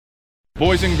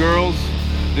Boys and girls,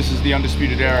 this is the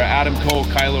Undisputed Era. Adam Cole,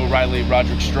 Kyle O'Reilly,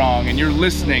 Roderick Strong, and you're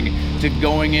listening to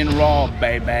Going In Raw,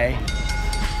 baby.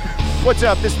 What's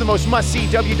up? This is the most must-see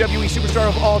WWE superstar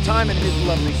of all time and his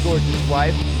lovely, gorgeous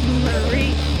wife,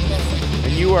 Marie.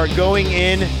 and you are going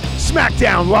in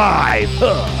Smackdown Live.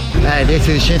 Hey, this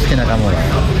is Shinsuke Nakamura.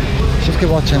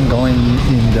 Shinsuke watch him going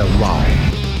in the Raw.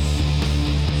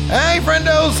 Hey,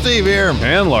 friendo, Steve here.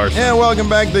 And Larson. And welcome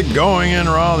back to Going In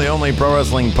Raw, the only pro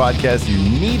wrestling podcast you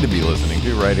need to be listening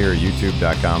to right here at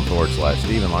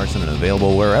youtube.com/Steve and Larson, and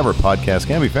available wherever podcasts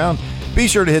can be found. Be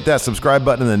sure to hit that subscribe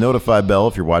button and the notify bell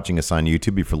if you're watching us on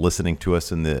YouTube. If you're listening to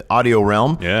us in the audio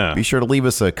realm, be sure to leave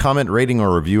us a comment, rating,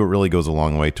 or review. It really goes a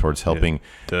long way towards helping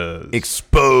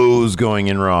expose Going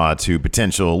In Raw to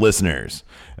potential listeners.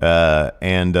 We're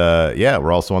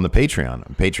also on the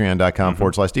Patreon,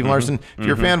 patreon.com/Steve Larson. If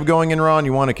you're a fan of Going In Raw and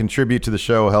you want to contribute to the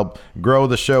show, help grow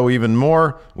the show even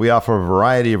more, we offer a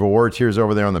variety of award tiers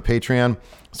over there on the Patreon.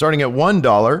 Starting at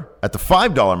 $1, at the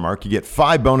 $5 mark, you get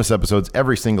 5 bonus episodes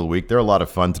every single week. They're a lot of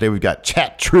fun. Today we've got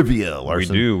Chat Trivia,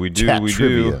 Larson. We do.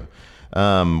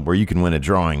 Where you can win a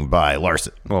drawing by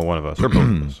Larson. Well, one of us. Or both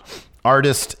of us.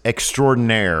 Artist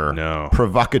extraordinaire. No.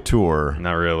 Provocateur.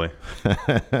 Not really.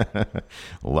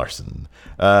 Larson.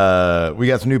 We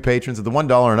got some new patrons at the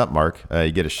 $1 and up mark.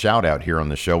 You get a shout out here on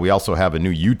the show. We also have a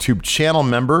new YouTube channel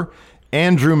member,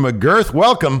 Andrew McGirth.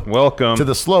 Welcome to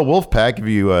the Slow Wolf Pack. If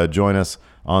you join us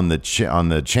on the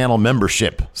channel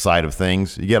membership side of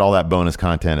things, you get all that bonus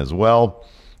content as well.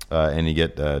 And you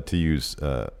get to use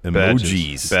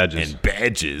emojis and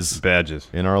badges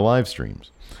in our live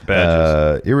streams.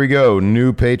 Here we go.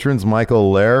 New patrons: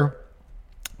 Michael Lair,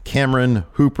 Cameron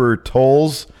Hooper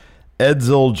Tolles,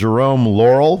 Edsel Jerome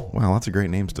Laurel. Wow, lots of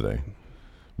great names today.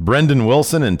 Brendan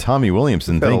Wilson and Tommy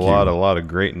Williamson. Thank you. A lot of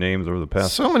great names over the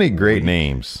past. So many great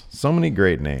names. I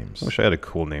wish I had a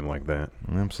cool name like that.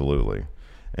 Absolutely.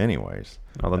 Anyways,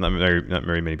 although not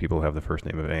very many people have the first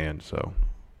name of Ann, so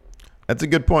that's a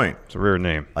good point. It's a rare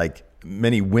name. Like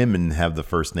many women have the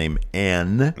first name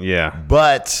Ann. Yeah,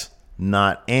 but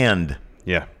not and.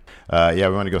 Yeah. We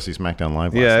want to go see SmackDown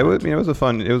live. It was a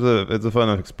fun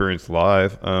experience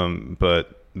live.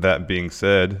 But that being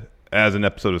said, as an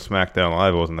episode of SmackDown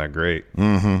Live, it wasn't that great.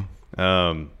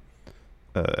 Mm-hmm.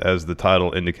 As the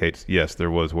title indicates, yes, there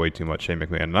was way too much Shane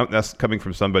McMahon. And that's coming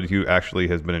from somebody who actually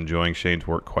has been enjoying Shane's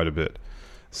work quite a bit,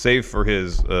 save for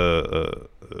his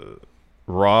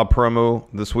Raw promo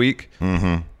this week.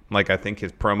 Mm-hmm. Like, I think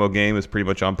his promo game is pretty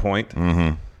much on point.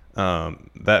 Mm-hmm.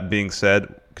 That being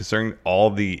said, considering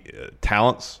all the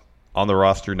talents on the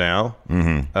roster now,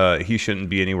 he shouldn't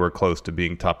be anywhere close to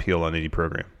being top heel on any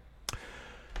program.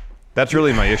 That's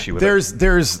really my issue with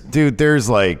it. There's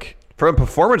like, from a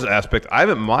performance aspect, I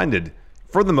haven't minded,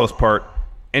 for the most part,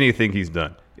 anything he's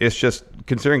done. It's just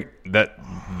considering that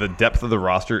the depth of the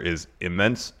roster is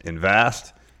immense and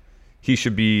vast, he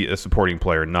should be a supporting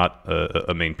player, not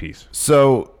a main piece.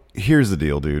 So here's the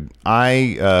deal, dude.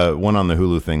 I went on the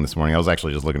Hulu thing this morning. I was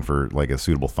actually just looking for like a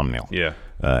suitable thumbnail. Yeah.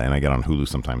 And I get on Hulu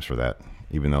sometimes for that,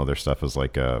 even though their stuff is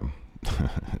like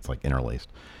it's like interlaced.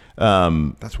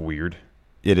 That's weird.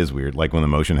 It is weird. Like when the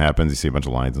motion happens, you see a bunch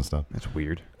of lines and stuff. That's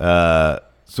weird.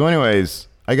 So anyways,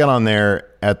 I got on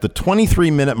there at the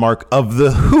 23-minute mark of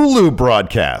the Hulu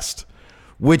broadcast,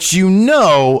 which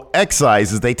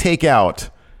excises. They take out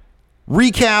some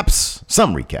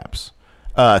recaps,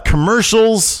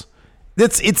 commercials.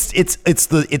 It's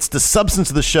the substance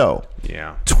of the show.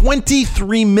 Yeah.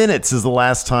 23 minutes is the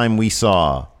last time we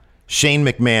saw Shane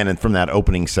McMahon and from that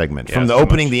opening segment. Yeah, from the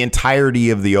opening, the entirety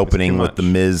of the opening with The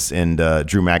Miz and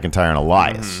Drew McIntyre and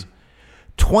Elias.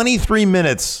 23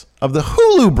 minutes of the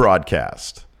Hulu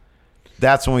broadcast.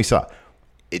 That's when we saw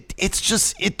it.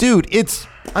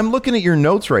 I'm looking at your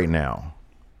notes right now.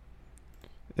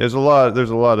 There's a lot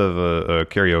of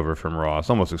carryover from Raw. It's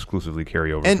almost exclusively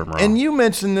carryover from Raw. And you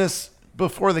mentioned this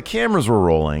before the cameras were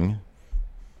rolling.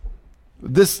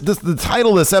 The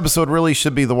title of this episode really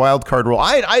should be the wild card rule.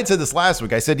 I had said this last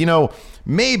week. I said,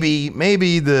 maybe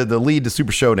the lead to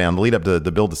Super Showdown, the lead up to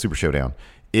the build to Super Showdown,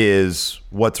 is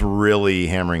what's really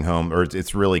hammering home, or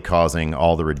it's really causing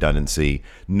all the redundancy.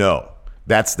 No,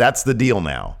 that's the deal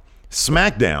now.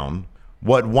 SmackDown,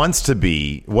 what used to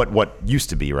be the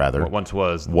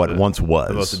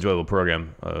most enjoyable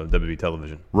program, WWE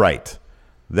television. Right.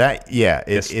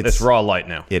 It's Raw Light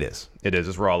now. It is.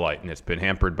 It's Raw Light, and it's been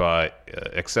hampered by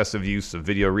excessive use of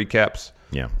video recaps.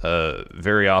 Yeah.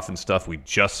 Very often stuff we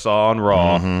just saw on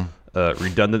Raw.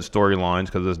 Redundant storylines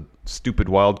because of this stupid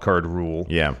wild card rule.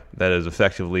 Yeah. That has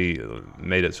effectively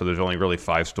made it so there's only really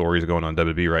 5 stories going on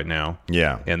WWE right now.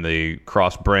 Yeah. And they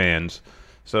cross brands.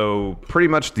 So pretty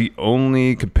much the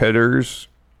only competitors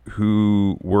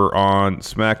who were on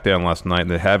SmackDown last night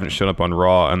that haven't shown up on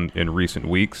Raw in recent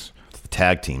weeks, the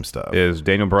tag team stuff, is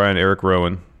Daniel Bryan, Eric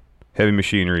Rowan, Heavy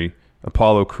Machinery,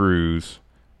 Apollo Crews,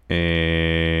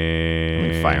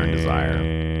 and Fire and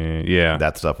Desire. Yeah.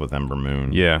 That stuff with Ember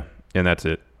Moon. Yeah, and that's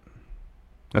it.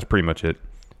 That's pretty much it.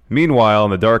 Meanwhile,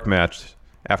 in the dark match,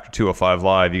 after 205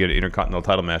 Live, you get an Intercontinental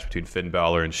title match between Finn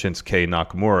Balor and Shinsuke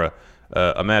Nakamura.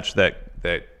 A match that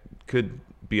could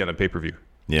be on a pay-per-view.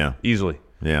 Yeah. Easily.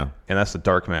 Yeah. And that's the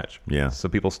dark match. Yeah. So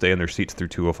people stay in their seats through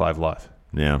 205 Live.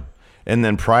 Yeah. And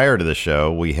then prior to the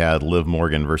show, we had Liv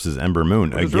Morgan versus Ember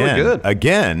Moon. It was really good.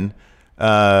 Again,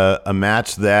 a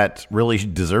match that really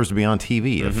deserves to be on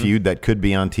TV. A feud that could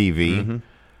be on TV.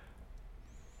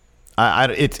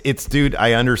 It's dude,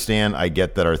 I understand. I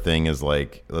get that our thing is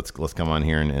like, let's come on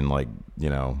here and like,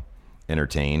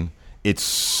 entertain. It's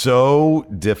so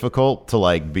difficult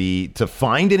to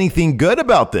find anything good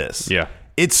about this. Yeah.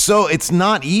 It's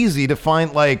not easy to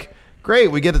find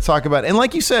great, we get to talk about it. And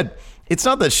like you said, it's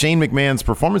not that Shane McMahon's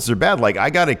performances are bad. Like, I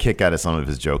got a kick out of some of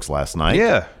his jokes last night.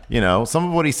 Yeah. Some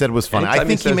of what he said was funny. I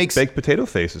think he makes baked potato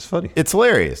face is funny. It's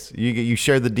hilarious. You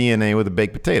share the DNA with a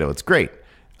baked potato. It's great.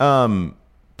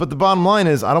 But the bottom line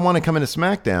is, I don't want to come into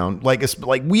SmackDown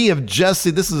like we have just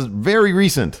seen. This is very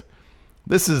recent.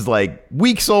 This is like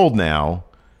weeks old now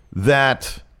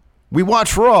that we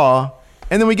watch Raw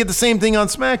and then we get the same thing on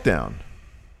SmackDown.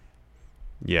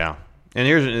 Yeah, and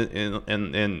here's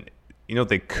and what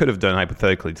they could have done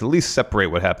hypothetically to at least separate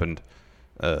what happened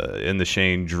in the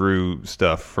Shane Drew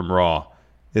stuff from Raw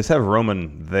is have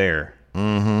Roman there.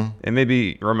 Mm-hmm. And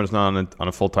maybe Roman's not on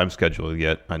a full-time schedule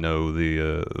yet. I know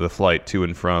the flight to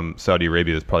and from Saudi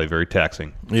Arabia is probably very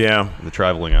taxing. Yeah, the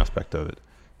traveling aspect of it.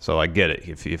 So I get it.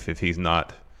 If he's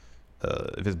not,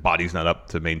 if his body's not up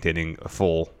to maintaining a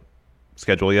full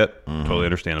schedule yet, totally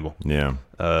understandable. Yeah.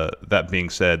 That being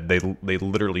said, they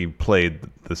literally played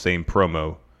the same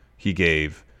promo he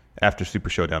gave after Super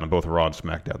Showdown on both Raw and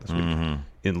SmackDown this week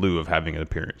in lieu of having an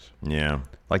appearance. Yeah.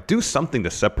 Like, do something to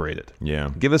separate it. Yeah.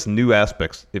 Give us new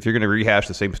aspects. If you're going to rehash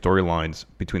the same storylines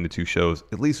between the two shows,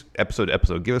 at least episode to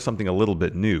episode, give us something a little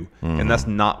bit new. And that's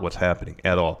not what's happening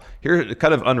at all. Here,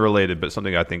 kind of unrelated, but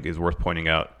something I think is worth pointing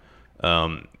out.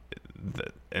 And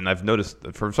I've noticed,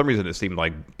 for some reason, it seemed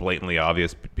like blatantly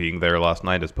obvious being there last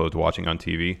night as opposed to watching on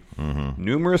TV.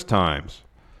 Numerous times,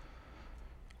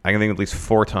 I can think at least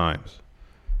 4 times,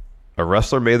 a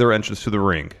wrestler made their entrance to the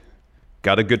ring,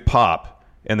 got a good pop,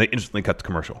 and they instantly cut to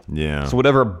commercial. Yeah. So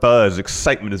whatever buzz,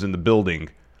 excitement is in the building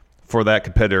for that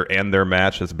competitor and their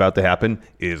match that's about to happen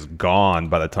is gone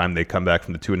by the time they come back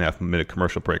from the 2.5-minute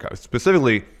commercial break.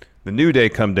 Specifically, the New Day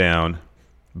come down.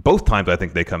 Both times I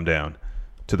think they come down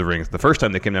to the rings. The first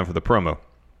time they came down for the promo,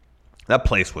 that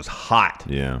place was hot.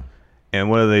 Yeah. And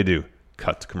what do?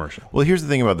 Cut to commercial. Well, here's the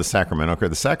thing about the Sacramento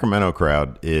crowd. The Sacramento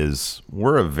crowd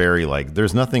we're a very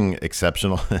there's nothing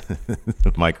exceptional.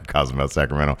 Microcosm about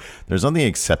Sacramento. There's nothing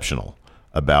exceptional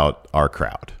about our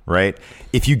crowd, right?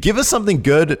 If you give us something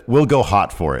good, we'll go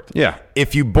hot for it. Yeah.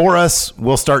 If you bore us,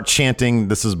 we'll start chanting,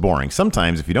 this is boring.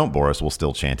 Sometimes if you don't bore us, we'll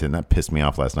still chant it. And that pissed me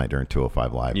off last night during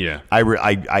 205 Live. Yeah.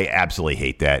 I absolutely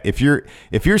hate that. If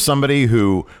you're somebody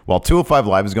who, while 205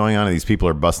 Live is going on and these people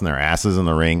are busting their asses in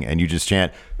the ring and you just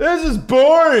chant, this is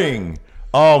boring.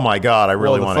 Oh my God, I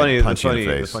really want to punch you in the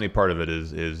face. The funny part of it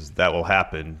is that will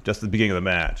happen just at the beginning of the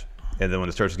match. And then when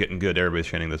it starts getting good, everybody's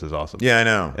chanting, this is awesome. Yeah, I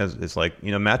know. It's like,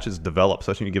 matches develop,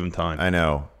 especially when you give them time. I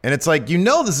know. And it's like,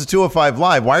 this is 205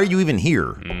 Live. Why are you even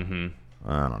here?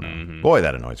 I don't know. Boy,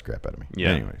 that annoys crap out of me.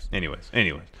 Yeah. Anyways.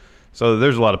 So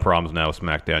there's a lot of problems now with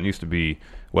SmackDown. It used to be,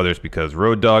 whether it's because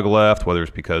Road Dogg left, whether it's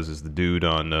because it's the dude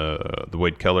on the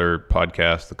Wade Keller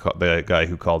podcast, the guy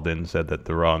who called in and said that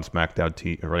the Raw and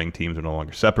SmackDown running teams are no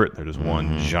longer separate. They're just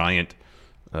one giant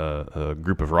a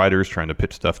group of writers trying to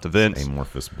pitch stuff to Vince.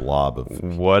 Amorphous blob of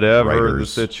whatever writers.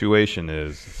 The situation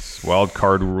is. It's wild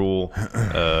card rule.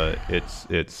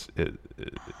 It's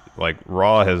like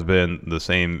Raw has been the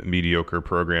same mediocre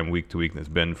program week to week and it's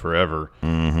been forever.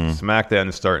 SmackDown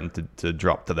is starting to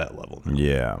drop to that level now.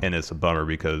 Yeah. And it's a bummer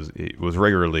because it was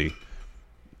regularly,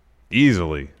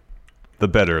 easily the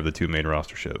better of the two main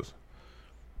roster shows.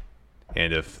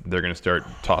 And if they're going to start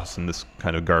tossing this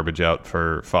kind of garbage out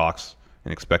for Fox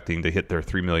and expecting to hit their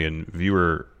 3 million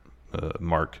viewer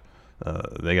mark,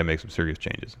 they got to make some serious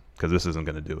changes because this isn't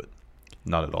going to do it.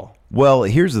 Not at all. Well,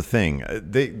 here's the thing.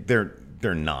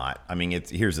 They're not. I mean,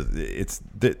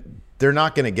 they're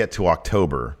not going to get to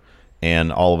October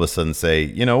and all of a sudden say,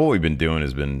 what we've been doing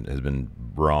has been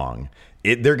wrong.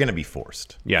 They're going to be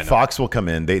forced. Yeah, no. Fox will come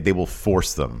in. They will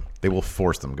force them They will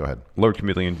force them. Go ahead. Lord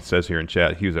Chameleon says here in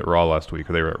chat, he was at Raw last week,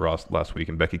 or they were at Raw last week,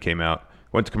 and Becky came out,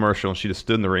 went to commercial, and she just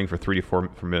stood in the ring for 3 to 4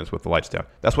 minutes with the lights down.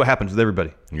 That's what happens with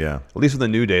everybody. Yeah. At least with the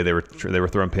New Day, they were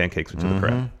throwing pancakes into the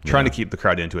crowd, trying to keep the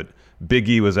crowd into it. Big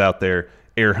E was out there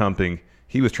air humping.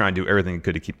 He was trying to do everything he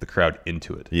could to keep the crowd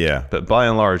into it. Yeah. But by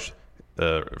and large,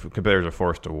 competitors are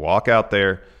forced to walk out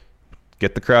there,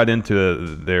 get the crowd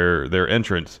into their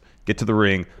entrance, get to the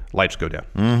ring, lights go down,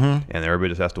 and everybody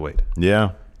just has to wait.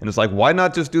 Yeah. And it's like, why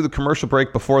not just do the commercial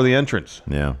break before the entrance?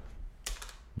 Yeah.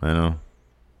 I know.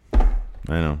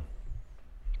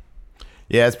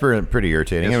 Yeah, it's pretty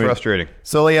irritating. It's frustrating.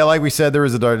 So, yeah, like we said, there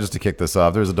was just to kick this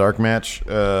off, there was a dark match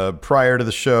prior to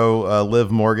the show.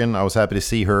 Liv Morgan, I was happy to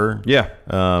see her. Yeah.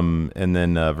 And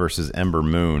then versus Ember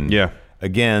Moon. Yeah.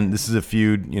 Again, this is a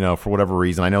feud, for whatever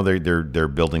reason. I know they're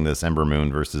building this Ember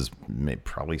Moon versus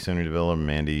probably Sonya Deville and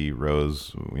Mandy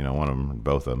Rose, one of them,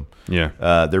 both of them.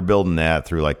 Yeah. They're building that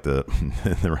through like the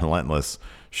the relentless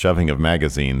shoving of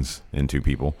magazines into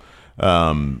people.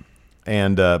 But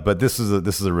this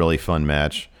is a really fun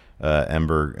match.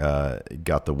 Ember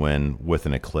got the win with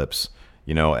an Eclipse.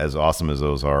 As awesome as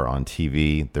those are on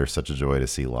TV, they're such a joy to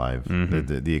see live.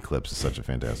 The Eclipse is such a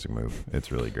fantastic move.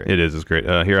 It's really great. It is. It's great.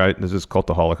 There's this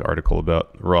Cultaholic article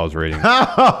about Raw's rating.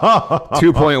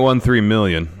 2.13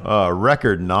 million.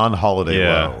 Record non-holiday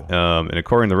low. And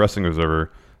according to Wrestling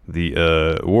Observer,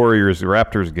 the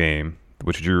Warriors-Raptors game,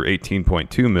 which drew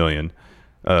 18.2 million,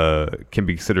 can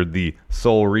be considered the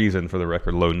sole reason for the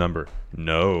record low number.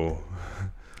 No.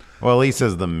 Well, at least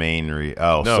as the main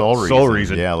sole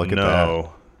reason. Yeah, look at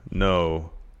that. No.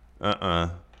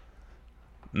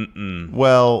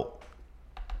 Well,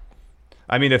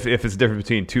 I mean, if it's different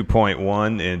between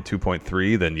 2.1 and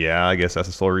 2.3, then yeah, I guess that's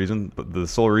the sole reason. But the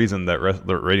sole reason that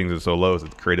the ratings are so low is that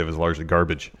the creative is largely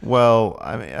garbage. Well,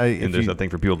 I mean, and there's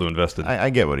nothing for people to invest in. I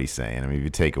get what he's saying. I mean, if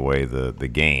you take away the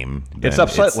game, it's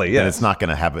up slightly. Yeah, it's not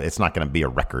going to be a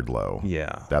record low.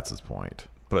 Yeah, that's his point.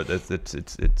 But it's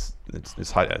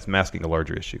masking a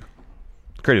larger issue.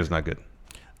 The creative is not good.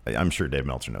 I'm sure Dave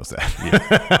Meltzer knows that. Yeah.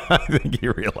 I think he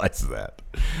realizes that.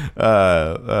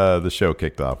 The show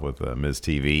kicked off with Ms.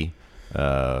 TV,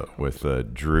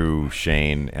 with Drew,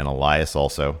 Shane, and Elias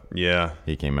also. Yeah.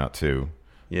 He came out too.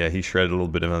 Yeah, he shredded a little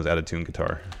bit of his out-of-tune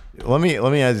guitar. Let me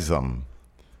ask you something.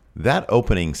 That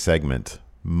opening segment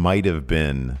might have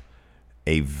been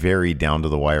a very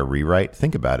down-to-the-wire rewrite.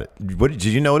 Think about it. What did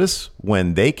you notice?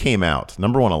 When they came out,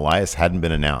 number one, Elias hadn't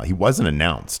been announced. He wasn't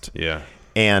announced. Yeah.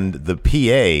 And the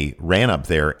PA ran up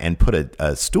there and put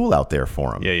a stool out there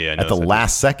for him. Yeah, at the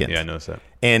last second. Yeah, I noticed that.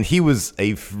 And he was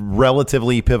a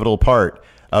relatively pivotal part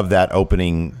of that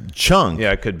opening chunk.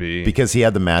 Yeah, it could be. Because he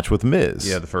had the match with Miz.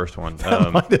 Yeah, the first one.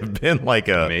 That might have been like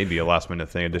maybe a last-minute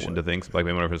thing, addition to things. Like,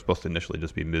 I wonder if it was supposed to initially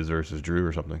just be Miz versus Drew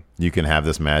or something. You can have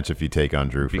this match if you take on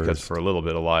Drew because first. For a little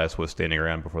bit, Elias was standing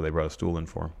around before they brought a stool in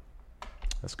for him.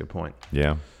 That's a good point.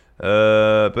 Yeah.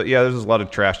 But yeah, there's a lot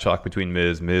of trash talk between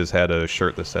Miz. Miz had a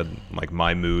shirt that said like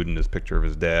 "My Mood" and his picture of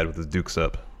his dad with his dukes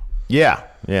up. Yeah.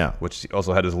 Which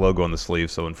also had his logo on the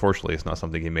sleeve. So unfortunately, it's not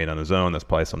something he made on his own. That's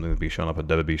probably something to be shown up at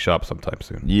WWE shop sometime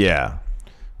soon. Yeah.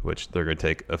 Which they're going to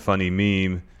take a funny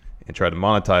meme and try to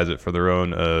monetize it for their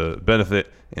own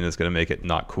benefit, and it's going to make it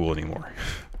not cool anymore.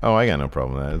 Oh, I got no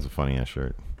problem with that. It's a funny ass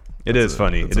shirt. It is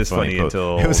funny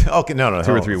until it was okay. No,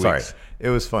 2 or 3 weeks. Sorry. It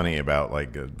was funny about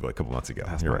like a couple months ago.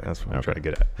 That's You're right. right. That's what I'm trying to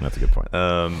get at. That's a good point.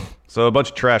 So a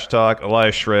bunch of trash talk.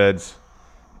 Elias shreds.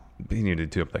 He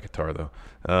needed to tune up that guitar though.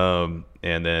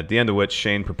 And then at the end of which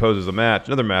Shane proposes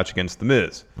another match against The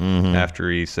Miz. After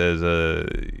he says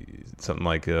something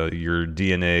like your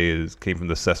DNA came from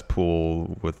the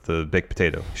cesspool with the baked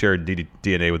potato. Shared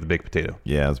DNA with the baked potato.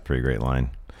 Yeah, that's a pretty great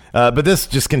line. But this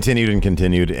just continued,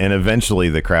 and eventually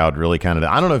the crowd really kind of.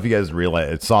 I don't know if you guys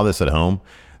saw this at home.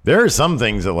 There are some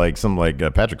things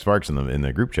that Patrick Sparks in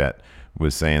the group chat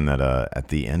was saying that at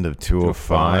the end of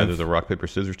 205, there's a rock paper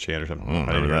scissors chant or something. I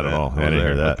didn't hear that at all. I didn't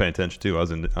hear that. I was paying attention too. I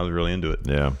was really into it.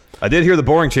 Yeah, I did hear the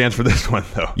boring chants for this one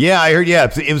though. Yeah, I heard.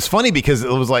 Yeah, it was funny because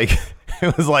it was like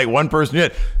one person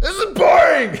did, "This is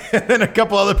boring," and then a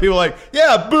couple other people like,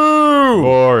 "Yeah, boo,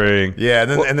 boring." Yeah,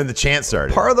 and then the chant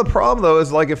started. Part of the problem though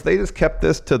is like if they just kept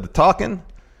this to the talking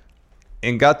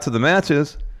and got to the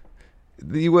matches,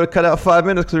 you would have cut out 5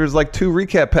 minutes because there's like 2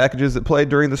 recap packages that played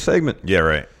during the segment. Yeah,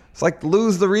 right. It's like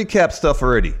lose the recap stuff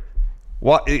already.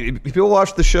 If people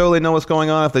watch the show, they know what's going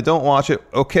on. If they don't watch it,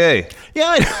 okay. Yeah,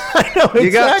 I know. Exactly.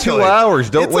 You got 2 hours.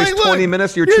 Don't waste 20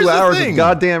 minutes of your 2 hours of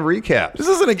goddamn recaps.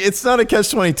 It's not a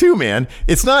catch-22, man.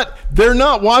 It's not. They're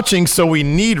not watching, so we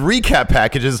need recap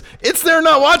packages. It's they're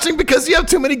not watching because you have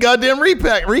too many goddamn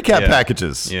recap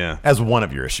packages. Yeah, as one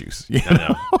of your issues. I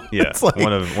know. Yeah, it's like,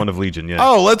 one of Legion. Yeah.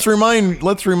 Oh, let's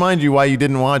remind you why you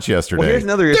didn't watch yesterday. Well, here's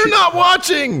another issue. They're not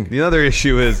watching. The other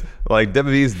issue is like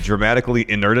WWE's dramatically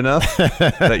inert enough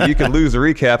that you can lose the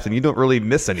recaps and you don't really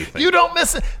miss anything. You don't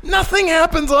miss it. Nothing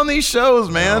happens on these shows,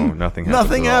 man. No, nothing happens.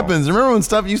 Nothing happens. Remember when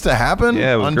stuff used to happen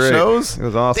on great. shows? It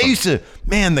was awesome. They used to,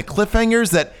 the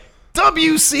cliffhangers that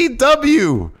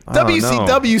WCW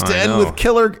used to end with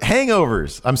killer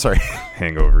hangovers. I'm sorry.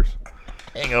 Hangovers.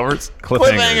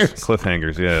 Cliffhangers.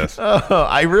 Cliffhangers, yes.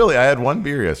 I had one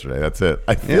beer yesterday. That's it.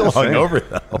 I feel hungover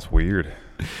though. That's weird.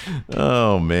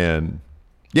 Oh man.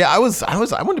 Yeah, I went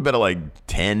to bed at like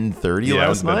 10:30 last night. I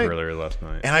went to bed earlier last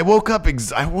night. And I woke up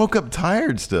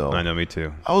tired still. I know, me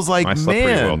too. I was like, I slept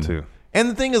pretty well too. And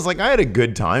the thing is, like, I had a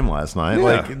good time last night. Yeah.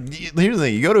 Like, here's the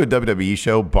thing: you go to a WWE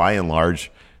show, by and large,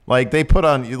 like they put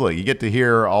on. Look, you get to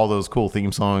hear all those cool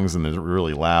theme songs, and it's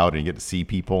really loud, and you get to see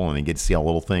people, and you get to see all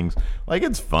little things. Like,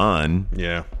 it's fun.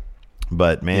 Yeah.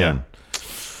 But man.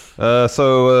 Yeah.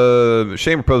 So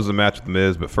Shane proposes a match with The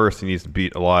Miz, but first he needs to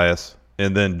beat Elias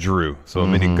and then Drew. So a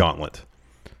mini gauntlet.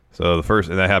 So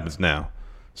and that happens now.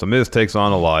 So Miz takes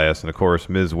on Elias, and of course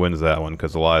Miz wins that one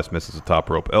because Elias misses a top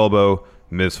rope elbow.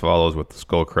 Miz follows with the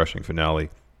skull-crushing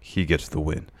finale. He gets the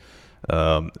win.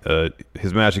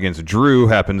 His match against Drew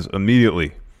happens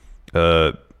immediately.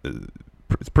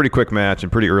 It's a pretty quick match,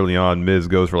 and pretty early on, Miz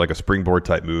goes for like a springboard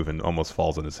type move and almost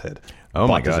falls on his head. Oh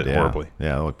my God! Yeah. Horribly.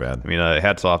 Yeah, it looked bad. I mean,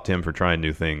 hats off to him for trying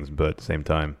new things, but at the same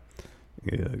time,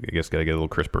 I guess got to get a little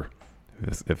crisper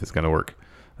if it's going to work.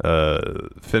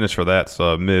 Finish for that.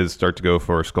 So Miz start to go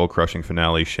for a skull-crushing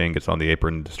finale. Shane gets on the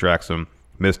apron and distracts him.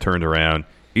 Miz turned around,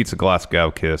 eats a Glasgow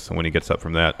kiss, and when he gets up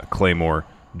from that, a Claymore.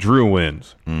 Drew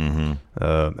wins.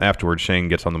 Afterwards, Shane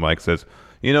gets on the mic and says,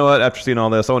 you know what, after seeing all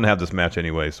this, I want to have this match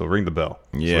anyway, so ring the bell.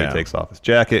 Yeah. So he takes off his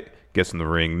jacket, gets in the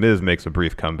ring. Miz makes a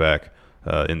brief comeback.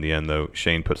 In the end, though,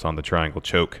 Shane puts on the triangle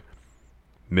choke.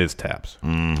 Miz taps.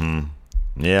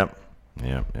 Yep.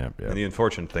 And the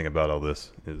unfortunate thing about all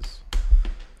this is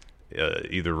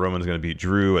either Roman's going to beat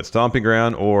Drew at Stomping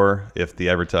Ground, or if the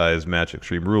advertised match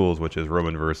Extreme Rules, which is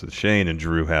Roman versus Shane and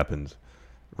Drew happens,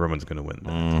 Roman's going to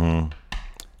win.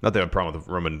 Not that I have a problem with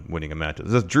Roman winning a match.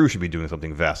 It's just Drew should be doing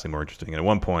something vastly more interesting. And at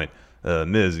one point,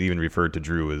 Miz even referred to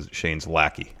Drew as Shane's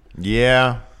lackey.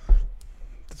 Yeah.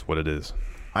 That's what it is.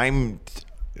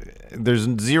 There's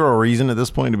zero reason at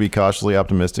this point to be cautiously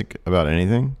optimistic about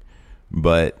anything,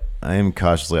 but I am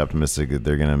cautiously optimistic that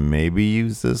they're going to maybe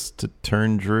use this to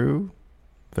turn Drew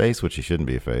face, which he shouldn't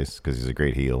be a face because he's a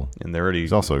great heel. And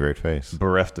he's also a great face.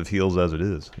 Bereft of heels as it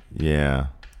is. Yeah.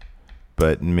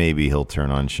 But maybe he'll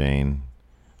turn on Shane.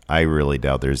 I really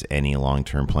doubt there's any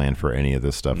long-term plan for any of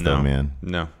this stuff, though, man.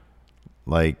 No.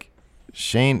 Like,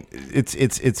 Shane,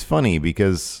 it's funny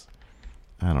because,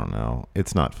 I don't know.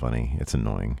 It's not funny. It's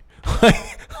annoying.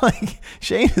 like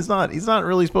Shane he's not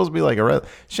really supposed to be like a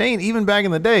Shane, even back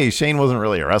in the day, Shane wasn't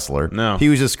really a wrestler. No. He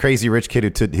was just crazy rich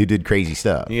kid who did crazy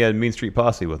stuff. He had Mean Street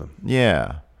Posse with him.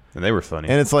 Yeah. And they were funny.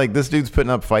 And it's like, this dude's putting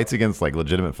up fights against, like,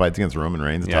 legitimate fights against Roman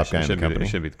Reigns, the top guy in the company. It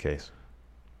shouldn't be the case.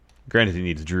 Granted, he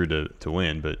needs Drew to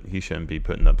win, but he shouldn't be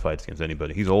putting up fights against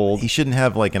anybody. He's old. He shouldn't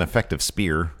have, like, an effective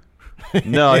spear.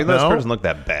 No, this doesn't look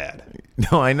that bad.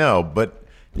 No, I know, but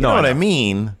you know what I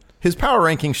mean? His power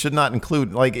ranking should not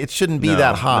include, like, it shouldn't be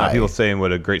that high. No, people saying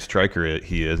what a great striker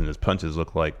he is, and his punches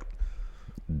look like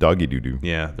doggy doo-doo.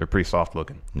 Yeah, they're pretty soft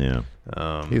looking. Yeah.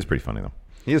 He was pretty funny, though.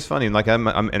 He is funny. Like, I'm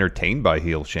entertained by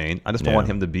heel Shane. I just don't want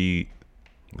him to be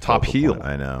top heel.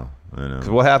 I know. Because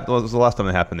what was the last time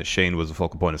it happened that Shane was the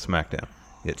focal point of SmackDown?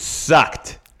 It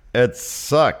sucked.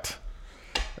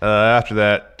 After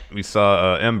that, we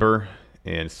saw Ember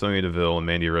and Sonya Deville and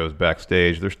Mandy Rose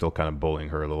backstage. They're still kind of bullying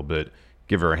her a little bit.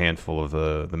 Give her a handful of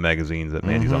the magazines that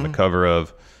Mandy's on the cover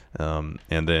of. And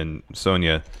then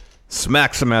Sonya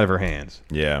smacks him out of her hands.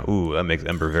 Yeah. Ooh, that makes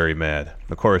Ember very mad.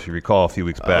 Of course, you recall a few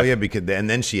weeks back. Oh, yeah, and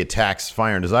then she attacks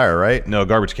Fire and Desire, right? No,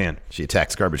 Garbage Can. She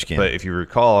attacks Garbage Can. But if you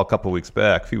recall,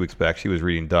 a few weeks back, she was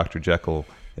reading Dr. Jekyll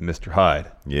and Mr. Hyde.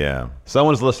 Yeah.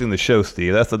 Someone's listening to the show,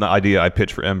 Steve. That's the idea I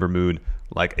pitched for Ember Moon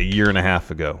like a year and a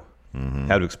half ago.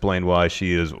 How to explain why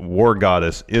she is war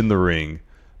goddess in the ring,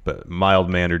 but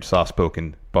mild-mannered,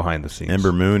 soft-spoken behind the scenes.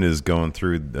 Ember Moon is going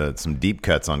through some deep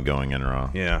cuts on Going in Raw.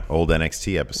 Yeah. Old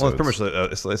NXT episodes. Well, it's pretty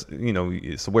much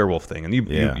it's a werewolf thing, and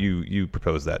you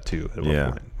proposed that too at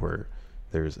one point, where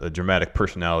there's a dramatic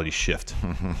personality shift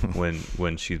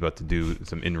when she's about to do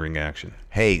some in-ring action.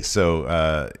 Hey, so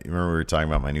remember we were talking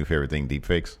about my new favorite thing,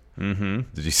 deepfakes? Mm-hmm.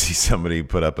 Did you see somebody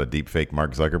put up a deepfake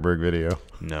Mark Zuckerberg video?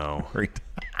 No.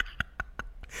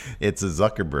 It's a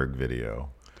Zuckerberg video,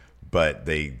 but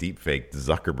they deepfaked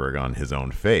Zuckerberg on his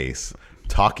own face,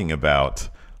 talking about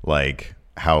like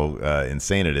how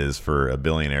insane it is for a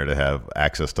billionaire to have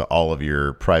access to all of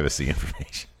your privacy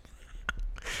information.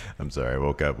 I'm sorry, I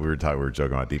woke up. We were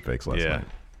joking about deepfakes last night.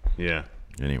 Yeah.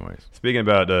 Anyways, speaking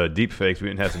about deepfakes, we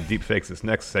didn't have some deepfakes this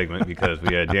next segment because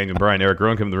we had Daniel Bryan, Eric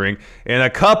Rowan come to the ring, and a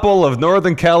couple of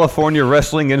Northern California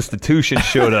wrestling institutions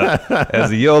showed up as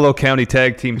the Yolo County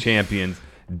Tag Team Champions.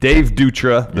 Dave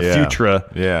Dutra, the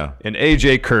Futura, and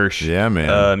AJ Kirsch. Yeah,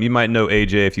 man. You might know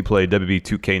AJ if you play WWE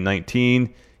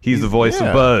 2K19. He's the voice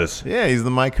of Buzz. Yeah, he's the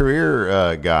My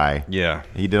Career guy. Yeah.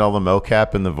 He did all the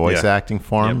mocap and the voice acting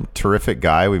for him. Yep. Terrific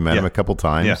guy. We met him a couple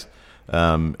times.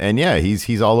 Yeah. And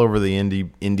he's all over the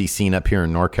indie scene up here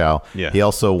in NorCal. Yeah. He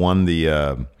also won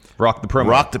the Rock the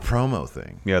Promo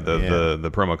thing. Yeah,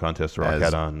 the promo contest Rock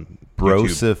had on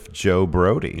Broseph Joe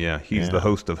Brody. Yeah, he's the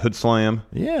host of Hood Slam.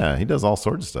 Yeah, he does all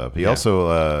sorts of stuff. He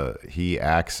also he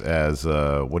acts as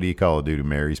what do you call a dude who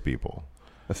marries people?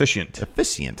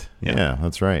 Officiant. Yeah,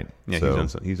 that's right. Yeah,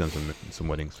 so, he's done some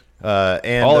weddings.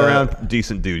 And all around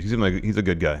decent dude. He's a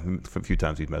good guy. A few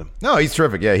times he's met him. No, he's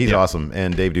terrific. Yeah, he's awesome.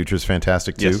 And Dave Dutra's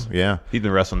fantastic too. Yes. Yeah, he's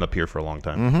been wrestling up here for a long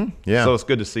time. Mm-hmm. Yeah, so it's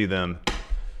good to see them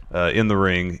in the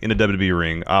ring, in a WWE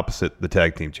ring, opposite the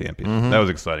tag team champions. Mm-hmm. That was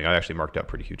exciting. I actually marked out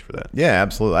pretty huge for that. Yeah,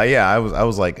 absolutely. I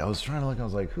was trying to look. I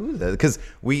was like, who is that? Because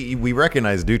we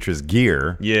recognize Dutra's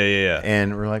gear. Yeah.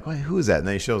 And we're like, wait, who is that? And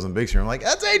then he shows them big screen. I'm like,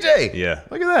 that's AJ. Yeah.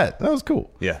 Look at that. That was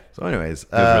cool. Yeah. So, anyways,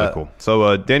 it was really cool.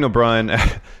 So Daniel Bryan,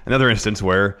 another instance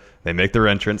where they make their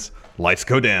entrance, lights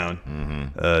go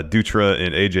down, Dutra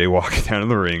and AJ walk down in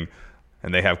the ring,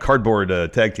 and they have cardboard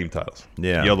tag team titles.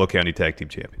 Yeah. Yolo County Tag Team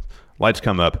Champions. Lights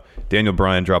come up. Daniel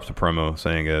Bryan drops a promo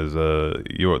saying, "As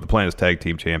the plan is tag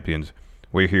team champions,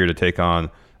 we're here to take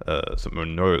on some of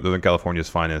Northern California's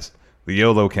finest, the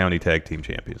Yolo County Tag Team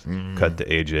Champions." Cut to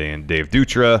AJ and Dave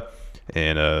Dutra,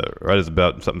 and right as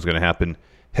about something's going to happen,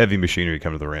 Heavy Machinery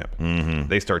come to the ramp.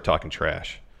 They start talking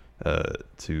trash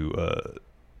to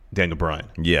Daniel Bryan.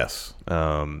 Yes.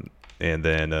 And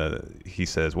then he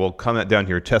says, "Well, come down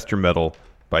here, test your mettle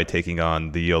by taking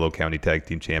on the Yolo County Tag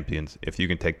Team Champions. If you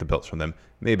can take the belts from them,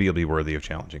 maybe you'll be worthy of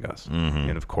challenging us."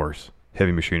 And of course,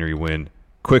 Heavy Machinery win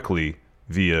quickly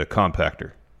via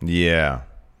compactor. Yeah,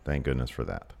 thank goodness for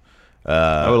that.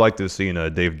 I would like to have seen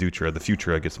Dave Dutra, the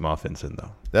Futura, get some offense in,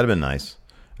 though. That'd have been nice.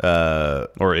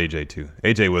 Or AJ, too.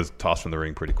 AJ was tossed from the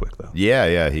ring pretty quick, though.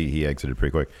 Yeah, he exited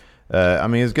pretty quick. I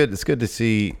mean, it's good. It's good to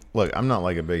see. Look, I'm not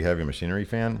like a big Heavy Machinery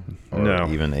fan,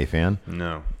 or even a fan.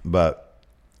 No, but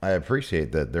I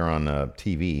appreciate that they're on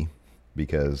TV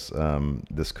because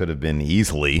this could have been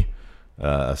easily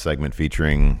a segment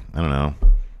featuring, I don't know,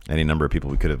 any number of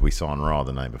people we saw on Raw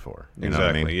the night before. You know what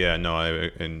I mean? Yeah, no,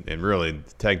 and really,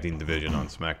 the tag team division on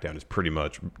SmackDown is pretty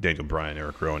much Daniel Bryan,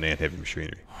 Eric Rowan, and Heavy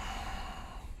Machinery.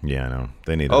 Yeah, I know.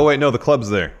 They need. Oh wait, no, the club's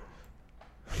there.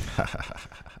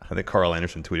 I think Carl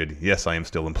Anderson tweeted, "Yes, I am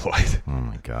still employed." Oh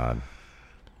my God.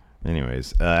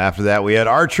 Anyways, after that, we had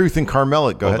R-Truth and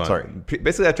Carmella. Go ahead, sorry.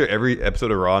 Basically, after every episode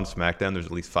of Raw and SmackDown, there's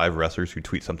at least 5 wrestlers who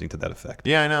tweet something to that effect.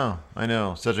 Yeah, I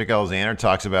know. Cedric Alexander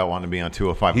talks about wanting to be on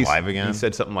 205 Live again. He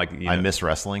said something like, I miss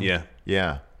wrestling. Yeah.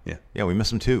 Yeah, we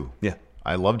miss him too. Yeah.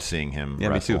 I loved seeing him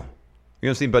wrestle. Me too. You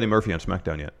haven't seen Buddy Murphy on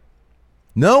SmackDown yet?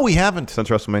 No, we haven't. Since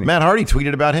WrestleMania. Matt Hardy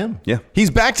tweeted about him. Yeah. He's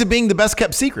back to being the best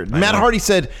kept secret. Matt Hardy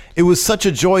said it was such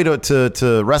a joy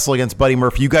to wrestle against Buddy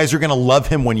Murphy. You guys are going to love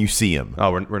him when you see him.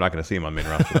 Oh, we're not going to see him on main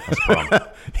roster. That's the problem.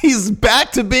 He's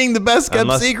back to being the best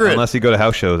kept secret. Unless you go to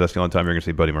house shows, that's the only time you're going to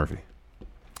see Buddy Murphy.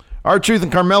 R-Truth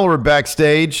and Carmella were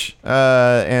backstage,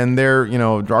 and they're,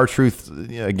 R-Truth,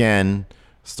 again,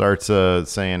 starts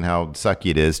saying how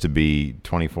sucky it is to be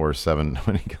 24/7.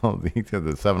 What do you call it? The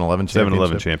 7-Eleven championship.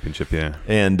 7-Eleven championship, yeah.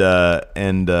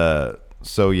 And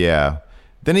so yeah,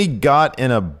 then he got in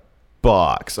a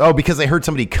box. Oh, because they heard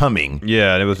somebody coming.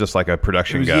 Yeah, and it was just like a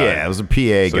production guy. Yeah, it was a PA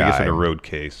guy. So he gets in a road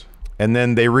case. And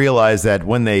then they realized that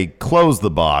when they closed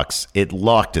the box, it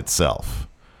locked itself.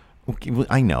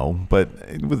 I know, but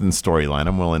within storyline,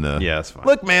 I'm willing to. Yeah, that's fine.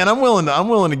 Look, man, I'm willing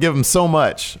to give him so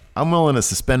much. I'm willing to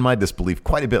suspend my disbelief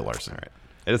quite a bit, Larson. All right.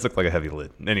 It just looked like a heavy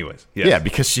lid. Anyways, yes. Yeah,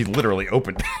 because she literally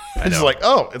opened it. It's like,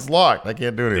 oh, it's locked. I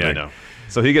can't do anything. Yeah, I know.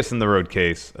 So he gets in the road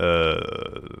case.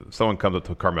 Someone comes up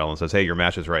to Carmella and says, "Hey, your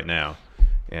match is right now,"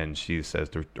 and she says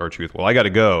to R-Truth, "Well, I got to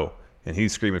go," and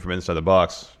he's screaming from inside the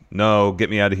box, "No, get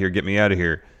me out of here! Get me out of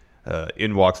here!"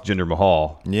 In walks Jinder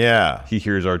Mahal. Yeah. He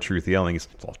hears R-Truth yelling. It's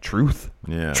all truth.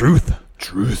 Yeah.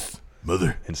 Truth,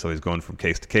 mother. And so he's going from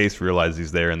case to case, realizes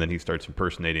he's there, and then he starts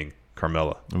impersonating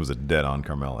Carmella. It was a dead-on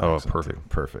Carmella. Oh, accent, perfect. too.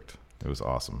 Perfect. It was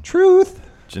awesome. Truth.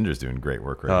 Ginger's doing great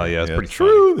work right now. Oh, yeah, it's pretty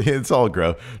Truth. It's all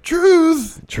grow.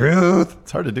 Truth. Truth.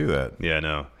 It's hard to do that. Yeah, I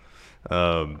know.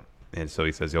 And so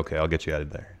he says, okay, I'll get you out of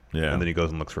there. Yeah. And then he goes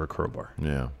and looks for a crowbar.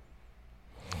 Yeah.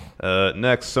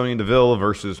 Next, Sonya Deville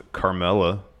versus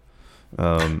Carmella.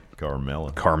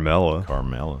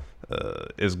 Carmella.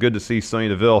 It's good to see Sonya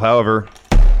Deville. However,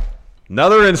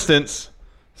 another instance,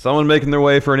 someone making their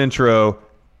way for an intro,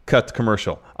 cut to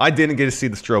commercial. I didn't get to see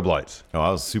the strobe lights. Oh, I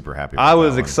was super happy about I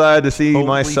was that one. excited to see Totally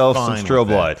myself some fine strobe with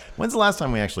that. lights. When's the last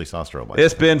time we actually saw strobe lights?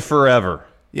 It's been forever.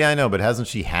 Yeah, I know, but hasn't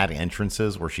she had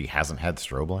entrances where she hasn't had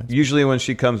strobe lights? Usually when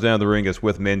she comes down the ring, it's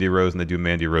with Mandy Rose, and they do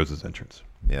Mandy Rose's entrance.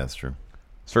 Yeah, that's true.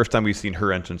 It's the first time we've seen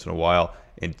her entrance in a while,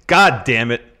 and god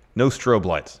damn it, no strobe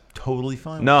lights. Totally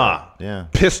fine. Nah. Yeah.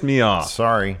 Pissed me off.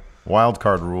 Sorry. Wild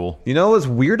card rule. You know what's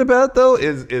weird about it, though,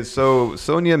 is so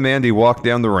Sonya and Mandy walk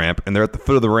down the ramp, and they're at the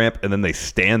foot of the ramp, and then they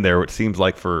stand there, it seems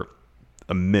like for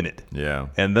a minute. Yeah.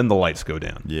 And then the lights go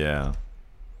down. Yeah.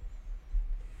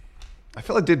 I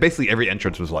feel like basically every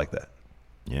entrance was like that.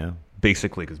 Yeah.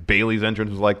 Basically, because Bailey's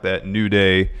entrance was like that. New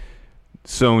Day,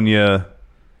 Sonya,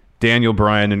 Daniel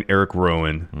Bryan, and Eric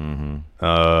Rowan. Mm-hmm.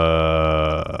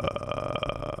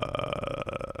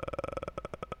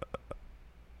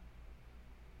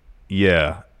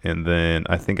 Yeah, and then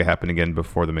I think it happened again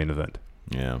before the main event.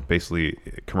 Yeah. Basically,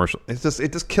 commercial. It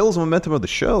just kills the momentum of the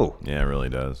show. Yeah, it really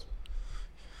does.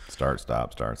 Start,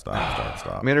 stop. I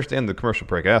mean, I understand the commercial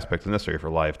break aspect is necessary for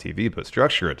live TV, but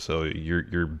structure it so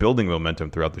you're building momentum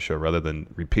throughout the show rather than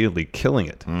repeatedly killing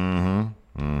it.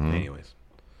 Mm-hmm. Anyways,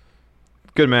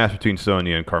 good match between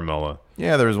Sonya and Carmella.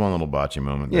 Yeah, there was one little botchy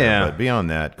moment there. Yeah. But beyond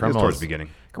that, towards the beginning.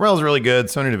 Carmella's really good.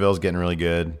 Sonya Deville's getting really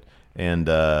good. And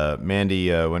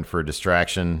Mandy went for a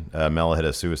distraction. Mella hit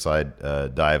a suicide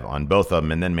dive on both of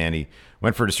them. And then Mandy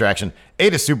went for a distraction.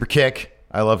 Ate a super kick.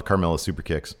 I love Carmella's super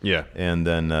kicks. Yeah. And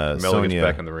then Mella Sonya gets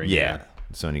back in the ring. Yeah.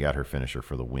 Sonya got her finisher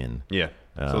for the win. Yeah.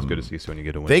 So it's good to see Sonya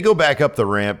get a win. They go back up the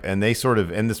ramp, and they sort of,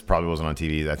 and this probably wasn't on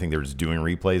TV. I think they were just doing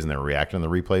replays, and they were reacting to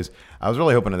the replays. I was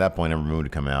really hoping at that point Ember Moon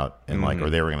would come out, and or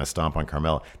they were going to stomp on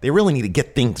Carmella. They really need to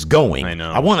get things going. I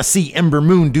know. I want to see Ember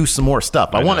Moon do some more stuff.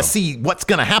 I want to see what's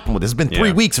going to happen with this. It's been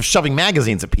 3 weeks of shoving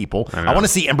magazines at people. I want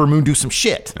to see Ember Moon do some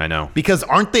shit. I know. Because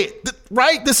aren't they,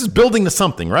 right? This is building to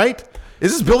something, right?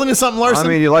 Is this building to something, Larson? I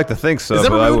mean, you like to think so. Is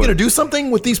Ember Moon going to do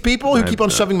something with these people who keep on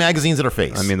shoving magazines at her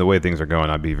face? I mean, the way things are going,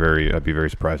 I'd be very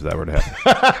surprised if that were to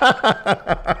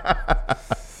happen.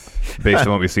 Based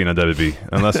on what we've seen on WWE,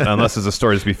 unless there's a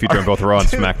story to be featured on both Raw and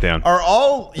SmackDown. Are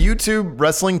all YouTube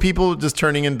wrestling people just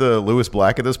turning into Lewis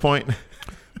Black at this point?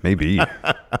 Maybe.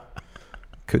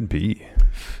 Could be.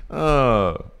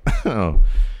 Oh.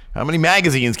 How many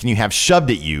magazines can you have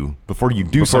shoved at you before you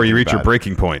do something? Before you reach your about it?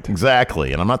 breaking point.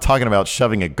 Exactly. And I'm not talking about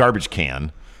shoving a garbage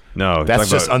can. No. That's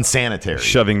just unsanitary.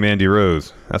 Shoving Mandy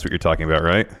Rose. That's what you're talking about,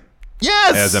 right?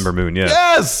 Yes. As Ember Moon, yeah.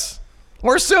 Yes.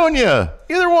 Or Sonya.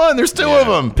 Either one. There's two of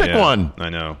them. Pick one. I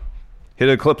know. Hit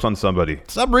a clips on somebody.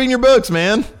 Stop reading your books,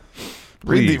 man.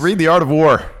 Read the Art of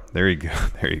War. There you go.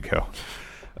 There you go.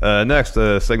 Next,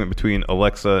 a segment between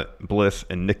Alexa Bliss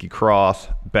and Nikki Cross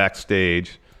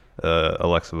backstage.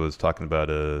 Alexa was talking about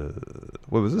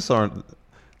what was this on?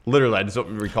 Literally, I just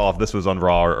don't recall if this was on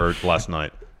Raw or last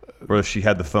night, where she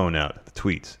had the phone out, the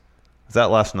tweets. Is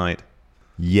that last night?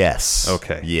 Yes.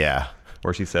 Okay. Yeah.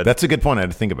 Where she said, that's a good point. I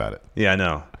had to think about it. Yeah, I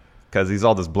know, because these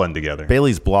all just blend together.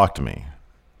 Bailey's blocked me.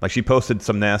 Like she posted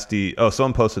some nasty. Oh,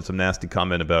 someone posted some nasty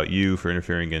comment about you for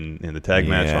interfering in the tag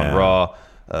match on Raw,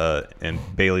 and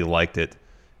Bailey liked it,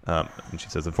 and she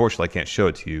says, unfortunately, I can't show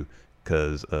it to you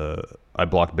because I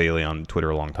blocked Bailey on Twitter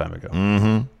a long time ago.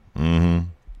 Mm-hmm.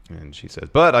 Mm-hmm. And she says,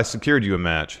 but I secured you a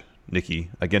match, Nikki,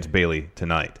 against Bailey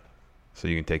tonight, so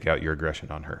you can take out your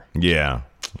aggression on her. Yeah.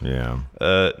 Yeah.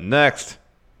 Next,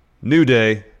 New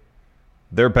Day.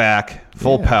 They're back,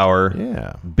 full power.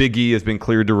 Yeah. Big E has been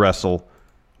cleared to wrestle.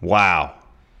 Wow.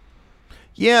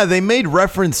 Yeah, they made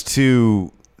reference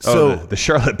to... the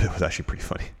Charlotte bit was actually pretty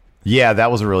funny. Yeah,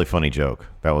 that was a really funny joke.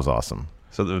 That was awesome.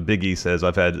 So the Big E says,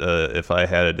 "I've had if I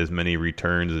had as many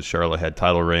returns as Charlotte had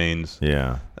title reigns."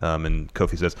 Yeah. And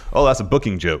Kofi says, "Oh, that's a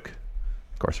booking joke."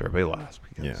 Of course, everybody laughs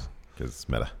because it's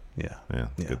meta. Yeah.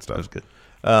 Good stuff. That was good.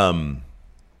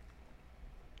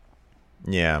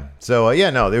 Yeah. So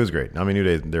no, it was great. I mean, New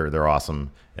Day, they're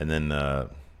awesome. And then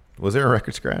was there a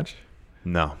record scratch?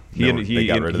 No. He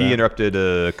interrupted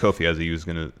Kofi as he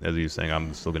was saying,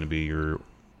 "I'm still gonna be your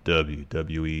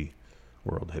WWE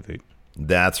World Heavyweight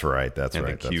That's right. That's and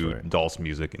right. then cue right. Dolph's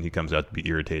music, and he comes out to be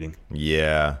irritating.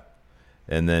 Yeah.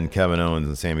 And then Kevin Owens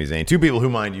and Sami Zayn, two people who,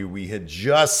 mind you, we had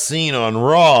just seen on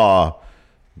Raw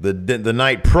the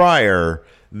night prior.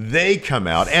 They come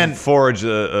out and forge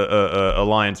a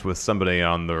alliance with somebody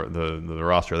on the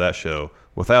roster of that show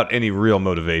without any real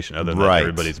motivation other than that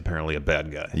everybody's apparently a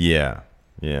bad guy. Yeah.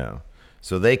 Yeah.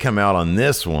 So they come out on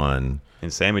this one.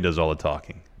 And Sammy does all the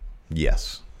talking.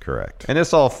 Yes, correct. And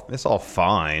it's all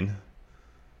fine.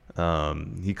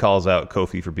 He calls out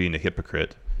Kofi for being a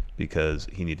hypocrite because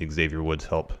he needed Xavier Woods'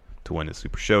 help to win the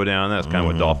Super Showdown. That's kind of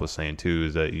what Dolph was saying too,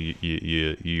 is that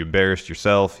you embarrassed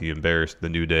yourself, you embarrassed the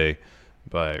New Day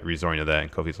by resorting to that.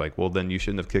 And Kofi's like, well, then you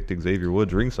shouldn't have kicked Xavier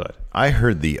Woods ringside. I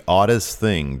heard the oddest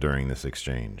thing during this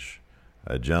exchange.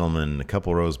 A gentleman a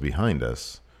couple rows behind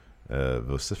us,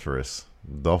 vociferous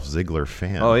Dolph Ziggler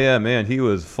fan. Oh, yeah, man. He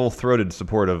was full-throated in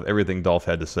support of everything Dolph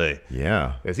had to say.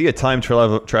 Yeah. Is he a time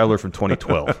traveler from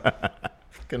 2012?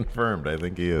 Confirmed. I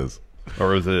think he is. Or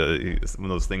was it one of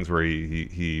those things where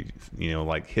he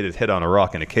like hit his head on a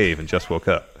rock in a cave and just woke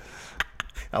up?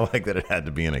 I like that it had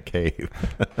to be in a cave.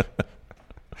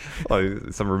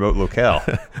 Some remote locale.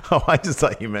 Oh, I just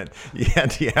thought you meant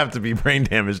you have to be brain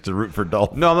damaged to root for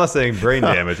Dolph. No, I'm not saying brain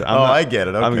damage. I get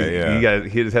it. Okay, He got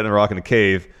hit his head on a rock in a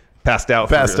cave, passed out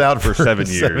for 7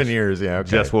 years. 7 years, yeah.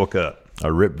 Okay. Just woke up.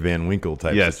 A Rip Van Winkle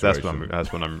type. Yes, situation.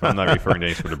 that's what I'm not referring to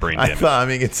any sort of brain damage. I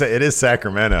mean, it is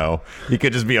Sacramento. He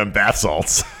could just be on bath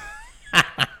salts.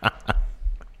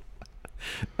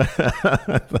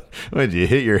 What, did you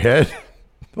hit your head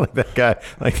like that guy,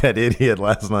 like that idiot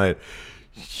last night?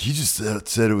 He just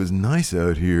said it was nice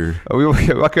out here. We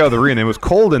walk out of the arena. It was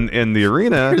cold in the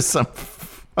arena. There's some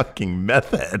fucking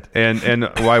meth head. And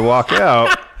I walk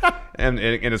out, and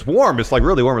it's warm. It's like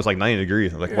really warm. It's like 90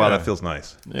 degrees. I'm like, wow, that feels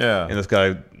nice. Yeah. And this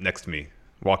guy next to me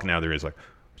walking out of there is like,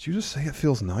 did you just say it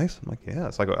feels nice? I'm like, yeah.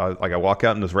 It's like I walk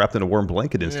out and was wrapped in a warm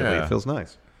blanket instantly. Yeah. It feels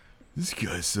nice. This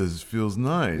guy says it feels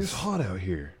nice. It's hot out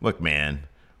here. Look, man,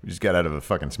 we just got out of a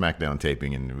fucking Smackdown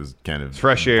taping, and it was kind of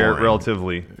fresh air, boring,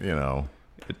 relatively. You know.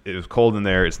 It was cold in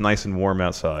there. It's nice and warm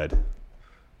outside.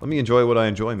 Let me enjoy what I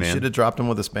enjoy, man. You should have dropped him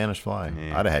with a Spanish Fly.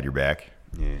 Yeah. I'd have had your back.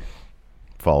 Yeah.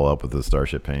 Follow up with the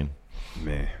Starship Pain.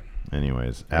 Man.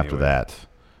 Anyways, after that,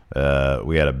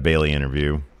 we had a Bailey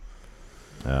interview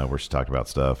where she talked about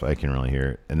stuff. I can't really hear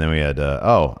it. And then we had,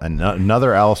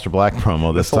 another Aleister Black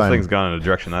promo. This whole thing's gone in a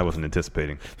direction I wasn't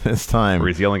anticipating. This time. Where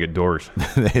he's yelling at doors.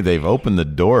 They've opened the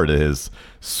door to his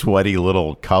sweaty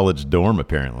little college dorm,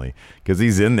 apparently, because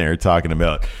he's in there talking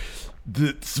about,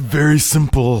 it's very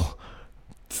simple.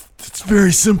 It's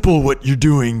very simple what you're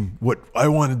doing, what I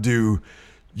want to do.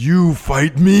 You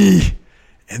fight me,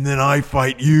 and then I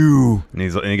fight you. And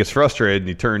he gets frustrated, and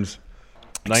he turns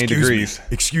 90 degrees.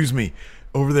 Excuse me.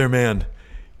 Over there, man.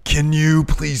 Can you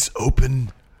please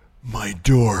open my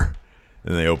door?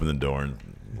 And they open the door, and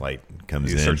light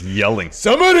comes in. He starts yelling.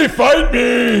 Somebody fight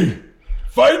me!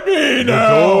 Fight me now!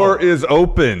 The door is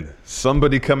open.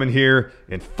 Somebody come in here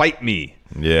and fight me.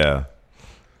 Yeah.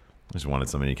 I just wanted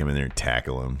somebody to come in there and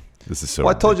tackle him. This is so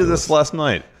Well, I told you ridiculous. this last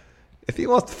night. If he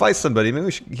wants to fight somebody,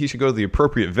 maybe he should go to the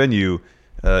appropriate venue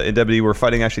in WWE where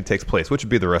fighting actually takes place, which would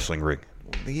be the wrestling ring.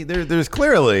 There's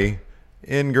clearly,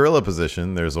 in gorilla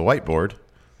position, there's a whiteboard,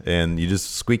 and you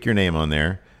just squeak your name on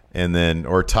there, and then,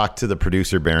 or talk to the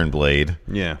producer, Baron Blade.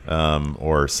 Yeah.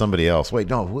 Or somebody else. Wait,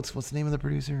 no, what's the name of the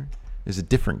producer? There's a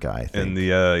different guy, I think. And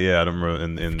I don't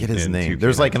remember. Forget his name.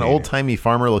 There's like an old-timey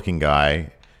farmer-looking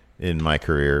guy in my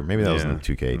career. Maybe that was in the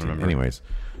 2K18. Anyways.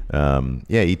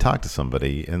 He talked to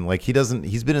somebody, and like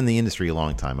he's been in the industry a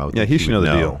long time. He should know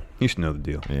the deal. He should know the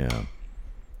deal. Yeah.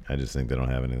 I just think they don't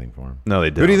have anything for him. No, they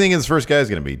don't. Who do you think his first guy is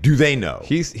going to be? Do they know?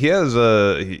 He has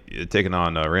taken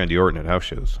on Randy Orton at house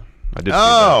shows. I did.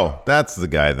 That's the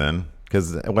guy then.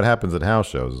 Because what happens at house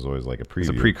shows is always like a preview. It's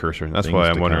a precursor. That's why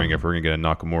I'm wondering if we're going to get a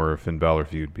Nakamura Finn Balor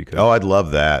feud. Because I'd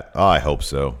love that. I hope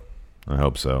so.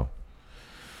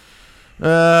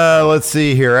 Let's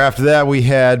see here. After that, we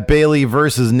had Bailey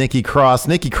versus Nikki Cross.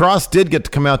 Nikki Cross did get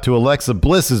to come out to Alexa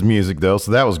Bliss's music, though,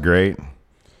 so that was great.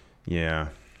 Yeah.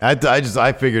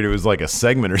 I figured it was like a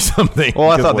segment or something.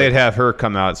 Well, I thought they'd have her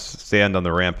come out, stand on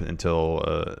the ramp until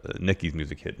Nikki's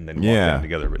music hit, and then walk down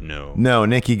together, but no. No,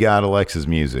 Nikki got Alexa's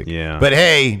music. Yeah. But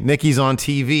hey, Nikki's on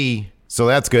TV, so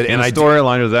that's good. And the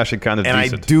storyline was actually kind of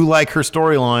decent. And I do like her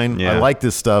storyline. Yeah. I like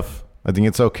this stuff. I think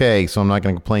it's okay, so I'm not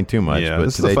going to complain too much. Yeah, but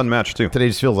this is a fun match, too. Today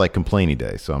just feels like complainy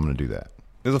day, so I'm going to do that.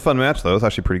 It was a fun match, though. It was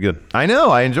actually pretty good. I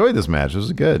know. I enjoyed this match. It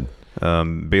was good.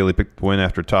 Bailey picked the win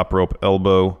after top rope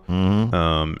elbow.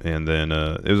 And then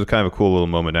it was a kind of a cool little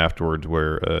moment afterwards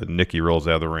where Nikki rolls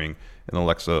out of the ring, and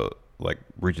Alexa like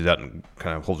reaches out and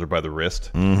kind of holds her by the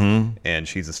wrist, and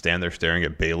she's a stand there staring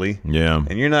at Bailey. Yeah,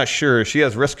 and you're not sure she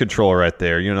has wrist control right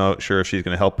there. You're not sure if she's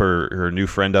going to help her new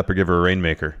friend up or give her a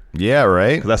rainmaker. Yeah,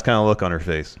 right. 'Cause that's kind of look on her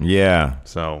face. Yeah.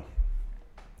 So,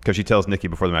 because she tells Nikki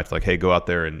before the match, like, "Hey, go out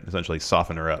there and essentially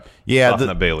soften her up." Yeah, soften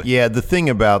up Bailey. Yeah, the thing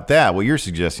about that, what you're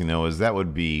suggesting though, is that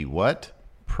would be what?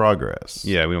 Progress.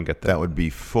 Yeah, we don't get that. That would be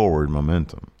forward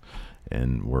momentum,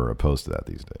 and we're opposed to that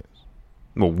these days.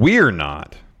 Well, we're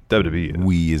not. WWE.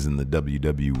 We is in the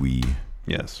WWE.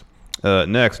 Yes.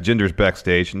 Next, Jinder's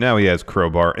backstage. Now he has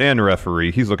Crowbar and a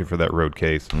referee. He's looking for that road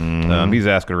case. He's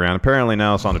asking around. Apparently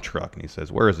now it's on a truck, and he says,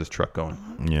 "Where is this truck going?"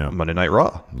 Yeah. Monday Night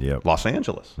Raw. Yep. Los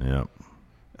Angeles. Yep.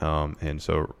 And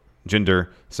so Jinder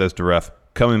says to ref,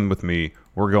 "Come in with me.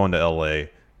 We're going to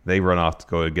L.A." They run off to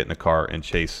go get in a car and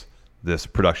chase this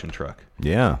production truck.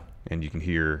 Yeah. And you can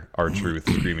hear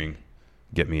R-Truth screaming,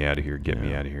 "Get me out of here, get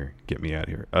me out of here, get me out of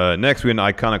here." Next, we had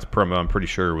an Iconics promo I'm pretty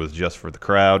sure was just for the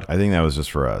crowd. I think that was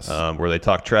just for us. Where they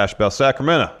talk trash about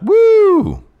Sacramento.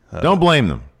 Woo! Don't blame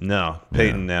them. No.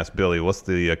 Peyton asked Billy, "What's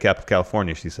the capital of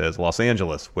California?" She says, "Los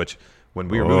Angeles," which when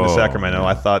we were moving to Sacramento,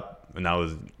 I thought when I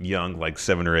was young, like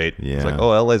 7 or 8, it's like, oh,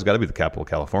 LA's got to be the capital of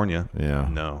California. Yeah.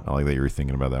 No. I like that you were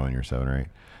thinking about that when you were 7 or 8.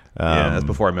 Yeah, that's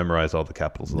before I memorized all the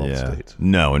capitals of all the states.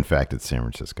 No, in fact, it's San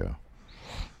Francisco.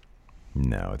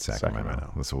 No, it's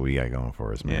Sacramento. That's what we got going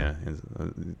for us, man. Yeah.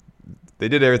 They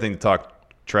did everything to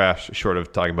talk trash short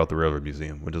of talking about the Railroad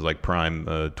Museum, which is like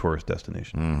prime tourist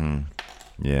destination.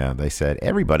 Yeah, they said,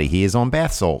 everybody here is on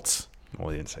bath salts. Well,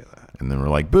 they didn't say that. And then we're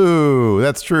like, boo,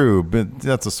 that's true. But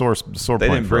that's a sore They point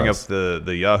didn't for bring us. up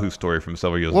the Yahoo story from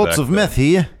several years Lots back. of meth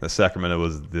here. That Sacramento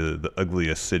was the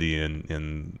ugliest city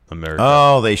in America.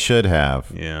 Oh, they should have.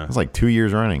 Yeah. It's like 2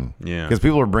 years running. Yeah. Because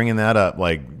people were bringing that up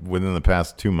like within the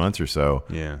past 2 months or so.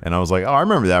 Yeah. And I was like, oh, I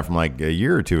remember that from like a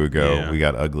year or two ago. Yeah. We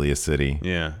got ugliest city.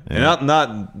 Yeah. And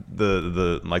not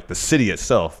the like the city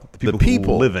itself. The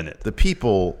people who live in it. The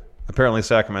people. Apparently,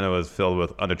 Sacramento is filled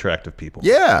with unattractive people.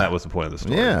 Yeah. That was the point of the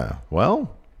story. Yeah.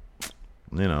 Well,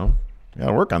 you know, got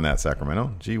to work on that,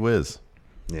 Sacramento. Gee whiz.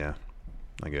 Yeah,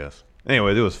 I guess.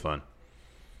 Anyway, it was fun.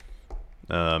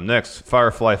 Next,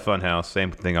 Firefly Funhouse.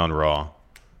 Same thing on Raw.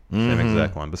 Same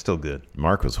exact one, but still good.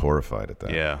 Mark was horrified at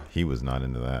that. Yeah. He was not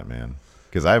into that, man.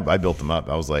 Because I built him up.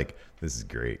 I was like, this is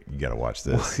great. You got to watch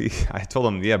this. I told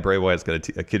him, yeah, Bray Wyatt's got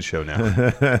a kid show now.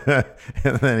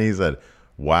 And then he said,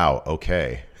 wow,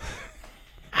 okay.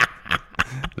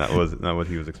 Not what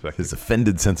he was expecting. His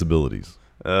offended sensibilities.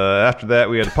 After that,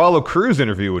 we had Apollo Crews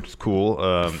interview, which is cool.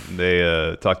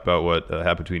 They talked about what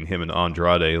happened between him and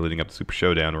Andrade leading up to Super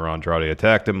Showdown, where Andrade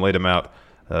attacked him, laid him out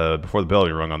before the bell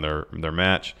had rung on their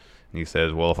match. And he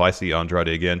says, well, if I see Andrade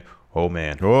again, oh,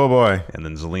 man. Oh, boy. And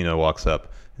then Zelina walks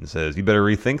up and says, you better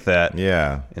rethink that.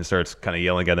 Yeah. And starts kind of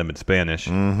yelling at him in Spanish,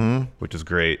 which is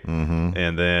great.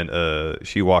 And then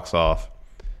she walks off.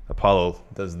 Apollo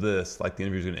does this, like the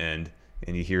interview's going to end.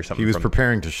 And you hear something. He was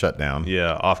preparing to shut down.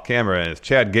 Yeah, off camera, and it's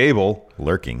Chad Gable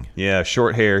lurking. Yeah,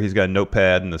 short hair. He's got a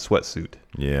notepad and a sweatsuit.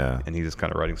 Yeah, and he's just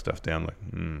kind of writing stuff down, like,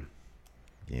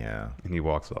 Yeah, and he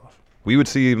walks off. We would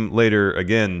see him later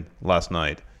again last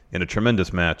night in a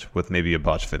tremendous match with maybe a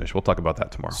botch finish. We'll talk about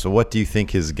that tomorrow. So, what do you think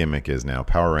his gimmick is now?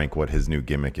 Power rank what his new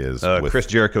gimmick is. Chris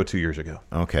Jericho 2 years ago.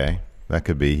 Okay, that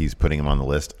could be. He's putting him on the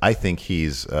list. I think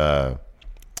he's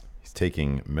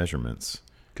taking measurements.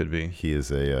 Could be. He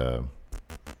is a.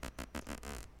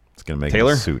 It's gonna make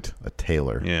tailor? a suit. A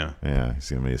tailor. Yeah. Yeah. He's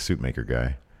gonna be a suit maker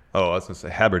guy. Oh, I was gonna say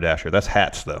haberdasher. That's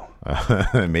hats, though.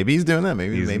 Maybe he's doing that.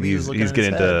 Maybe he's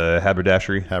getting into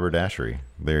haberdashery. Haberdashery.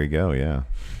 There you go. Yeah.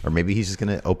 Or maybe he's just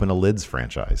gonna open a lids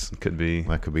franchise. Could be.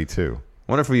 That could be too.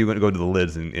 I wonder if we go to the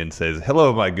lids and says,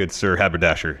 "Hello, my good sir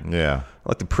haberdasher. Yeah. I'd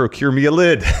like to procure me a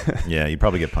lid." Yeah, you'd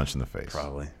probably get punched in the face.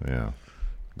 Probably. Yeah.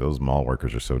 Those mall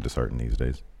workers are so disheartened these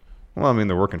days. Well, I mean,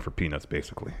 they're working for peanuts,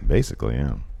 basically. Basically,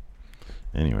 yeah.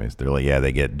 Anyways, they're like, yeah,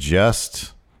 they get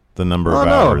just the number of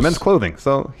hours. No, men's clothing.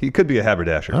 So he could be a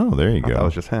haberdasher. Oh, there you go. That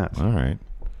was just hats. All right.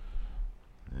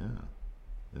 Yeah.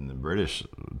 In the British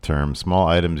term, small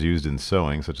items used in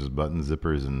sewing, such as buttons,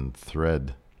 zippers, and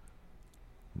thread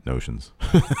notions.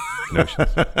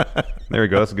 There we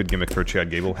go. That's a good gimmick for Chad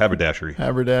Gable. Haberdashery.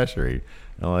 Haberdashery.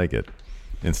 I like it.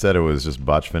 Instead, it was just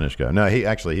botch finish guy. No, he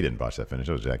didn't botch that finish.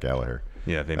 It was Jack Gallagher.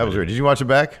 Yeah, that was weird. Did you watch it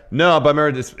back? No, but I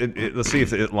remember let's see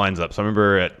if it lines up. So I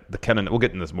remember at the Kenan. We'll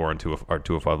get into this more into our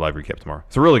 205 live recap tomorrow.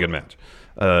 It's a really good match.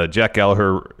 Jack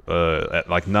Gallagher at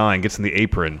like 9 gets in the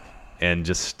apron and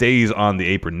just stays on the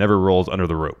apron, never rolls under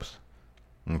the ropes.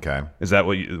 Okay. Is that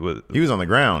what you? He was on the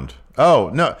ground. Oh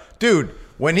no, dude!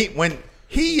 When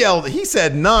he yelled, he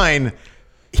said 9.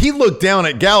 he looked down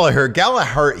at Gallagher.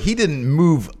 Gallagher, he didn't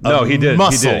move a he did.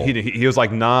 muscle. He did. He was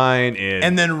like 9 in.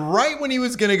 And then right when he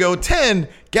was going to go 10,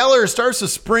 Gallagher starts to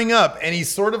spring up, and he's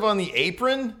sort of on the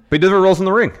apron. But he never rolls in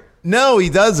the ring. No, he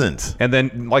doesn't. And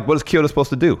then, like, what is Kyoto supposed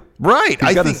to do? Right.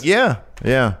 Yeah.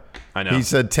 I know. He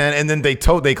said 10, and then they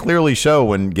clearly show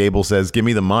when Gable says, "Give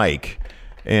me the mic,"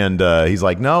 and he's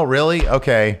like, "No, really?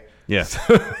 Okay." Yeah.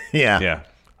 Yeah.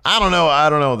 I don't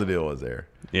know what the deal was there.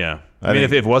 Yeah. I mean,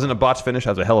 if it wasn't a botch finish,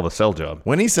 that was a hell of a sell job.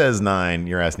 When he says 9,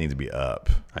 your ass needs to be up.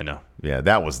 I know. Yeah,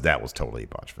 that was totally a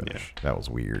botch finish. Yeah. That was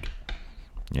weird.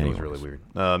 Anyways. It was really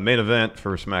weird. Main event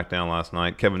for SmackDown last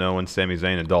night: Kevin Owens, Sami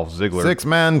Zayn, and Dolph Ziggler.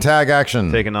 6-man tag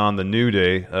action. Taking on the New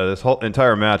Day. This whole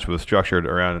entire match was structured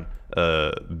around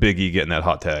Big E getting that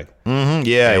hot tag. Mm-hmm.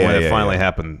 Yeah, and when it finally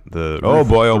happened, the roof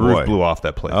blew off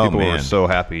that place. People were so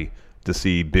happy to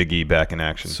see Big E back in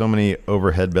action. So many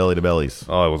overhead belly to bellies.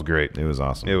 Oh, it was great. It was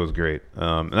awesome. It was great.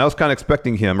 And I was kind of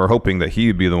expecting him or hoping that he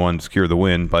would be the one to secure the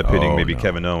win by pitting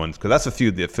Kevin Owens, because that's a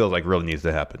feud that feels like really needs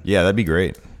to happen. Yeah, that'd be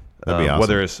great. That'd be awesome.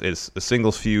 Whether it's a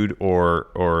singles feud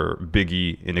or Big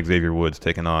E and Xavier Woods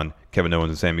taking on Kevin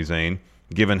Owens and Sami Zayn,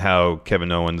 given how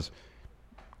Kevin Owens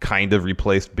kind of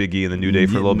replaced Big E in the New Day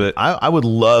for a little bit. I would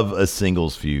love a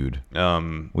singles feud.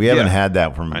 We haven't had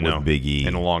that with Big E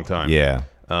in a long time. Yeah.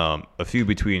 A feud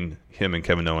between him and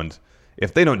Kevin Owens.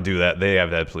 If they don't do that, they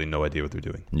have absolutely no idea what they're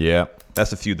doing. Yeah.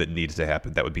 That's a feud that needs to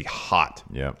happen. That would be hot.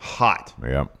 Yeah. Hot.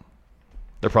 Yeah.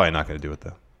 They're probably not going to do it,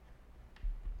 though.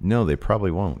 No, they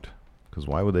probably won't. Because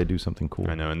why would they do something cool?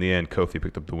 I know. In the end, Kofi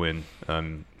picked up the win,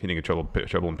 hitting a Trouble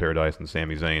in Paradise and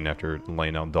Sami Zayn after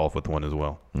laying out Dolph with one as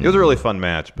well. It was a really fun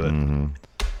match, but didn't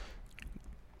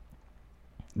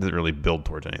really build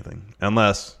towards anything.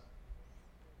 Unless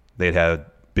they'd had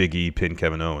Big E pin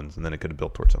Kevin Owens, and then it could have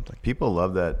built towards something. People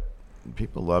love that.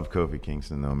 People love Kofi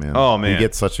Kingston, though, man. Oh, man. He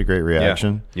gets such a great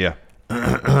reaction. Yeah.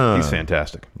 He's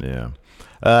fantastic. Yeah.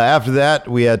 After that,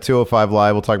 we had 205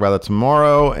 Live. We'll talk about that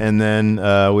tomorrow. And then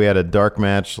we had a dark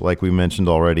match, like we mentioned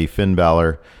already, Finn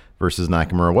Balor versus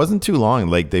Nakamura. It wasn't too long.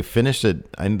 Like, they finished it,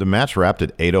 and the match wrapped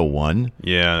at 8:01.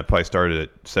 Yeah, it probably started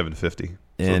at 7:50.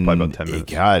 So and probably about 10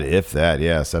 minutes. God, if that,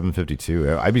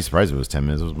 7:52. I'd be surprised if it was 10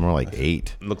 minutes. It was more like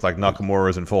 8. It looked like Nakamura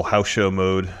was in full house show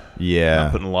mode. Yeah.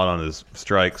 Not putting a lot on his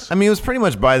strikes. I mean, it was pretty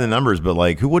much by the numbers, but,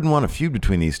 like, who wouldn't want a feud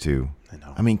between these two? I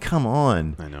know. I mean, come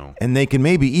on. I know. And they can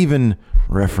maybe even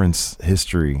reference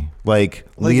history. Like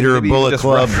leader of Bullet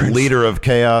Club, leader of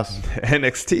Chaos.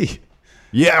 NXT.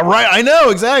 Yeah, right. I know,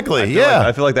 exactly.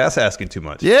 I feel like that's asking too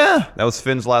much. Yeah. That was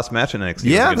Finn's last match in NXT.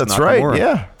 Yeah, that's Nakamura. right.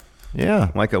 Yeah.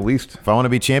 Yeah. Like, at least. If I want to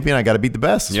be champion, I got to beat the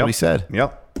best. That's what he said.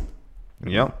 Yep.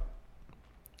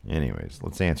 Anyways,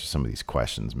 let's answer some of these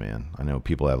questions, man. I know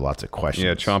people have lots of questions.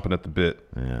 Yeah, chomping at the bit.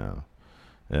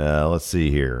 Yeah. Let's see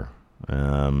here.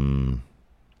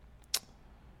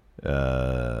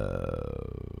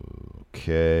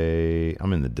 Okay.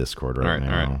 I'm in the Discord right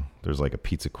now. All right. There's like a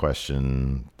pizza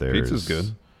question. Pizza's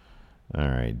good. All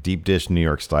right. Deep dish New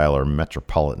York style or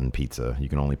metropolitan pizza. You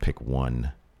can only pick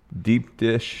one. Deep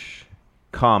dish,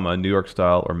 New York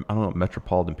style, or I don't know,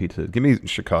 metropolitan pizza. Give me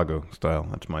Chicago style.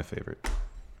 That's my favorite.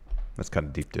 That's kind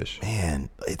of deep dish. Man,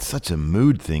 it's such a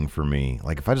mood thing for me.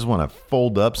 Like, if I just want to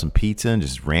fold up some pizza and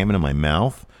just ram it in my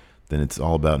mouth, then it's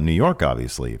all about New York,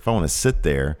 obviously. If I want to sit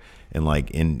there and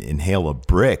like inhale a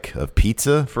brick of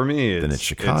pizza, for me, then it's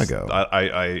Chicago.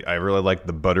 I really like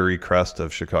the buttery crust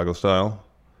of Chicago style.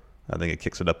 I think it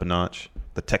kicks it up a notch.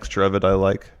 The texture of it I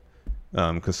like.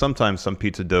 Because sometimes some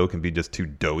pizza dough can be just too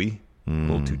doughy, a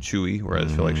little too chewy, whereas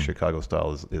I feel like Chicago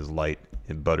style is light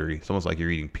and buttery. It's almost like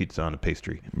you're eating pizza on a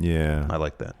pastry. Yeah. I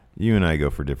like that. You and I go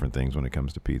for different things when it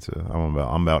comes to pizza. I'm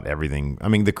about everything. I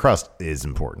mean, the crust is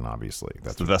important, obviously.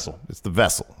 That's the vessel. It's the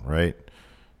vessel, right?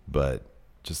 But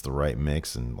just the right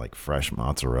mix and like fresh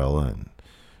mozzarella and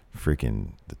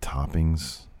freaking the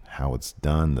toppings, how it's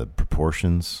done, the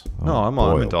proportions. I'm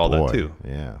into all that too.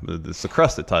 Yeah. It's the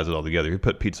crust that ties it all together. If you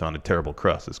put pizza on a terrible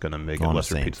crust, it's going to make it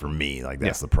lesser pizza. For me, like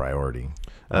that's the priority.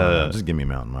 Just give me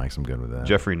Mountain Mike's. I'm good with that.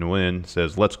 Jeffrey Nguyen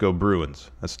says, "Let's go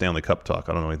Bruins." That's Stanley Cup talk.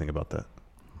 I don't know anything about that.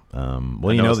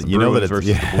 Well, you know that it's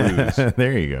versus the Blues.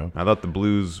 There you go. I thought the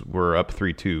Blues were up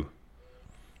 3-2.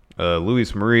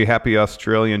 Luis Marie, happy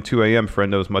Australian 2 a.m.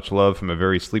 friendos. Much love from a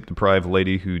very sleep-deprived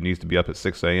lady who needs to be up at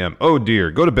 6 a.m. Oh,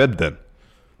 dear. Go to bed then.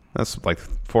 That's like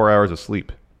 4 hours of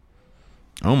sleep.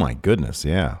 Oh, my goodness.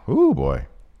 Yeah. Ooh, boy.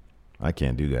 I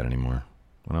can't do that anymore.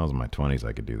 When I was in my 20s,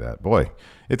 I could do that. Boy,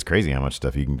 it's crazy how much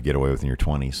stuff you can get away with in your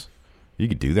 20s. You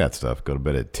could do that stuff. Go to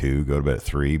bed at 2, go to bed at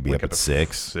 3, be up at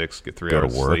 6. Get 3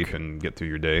 hours of sleep and get through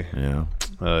your day. Yeah.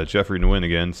 Jeffrey Nguyen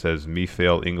again says, me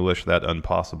fail English, that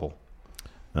impossible.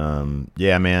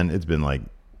 Yeah, man, it's been like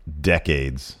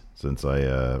decades since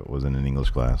I was in an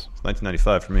English class. It's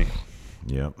 1995 for me.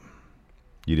 Yep.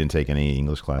 You didn't take any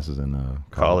English classes in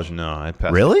college? No, I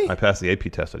passed. Really? I passed the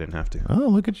AP test. I didn't have to. Oh,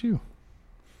 look at you.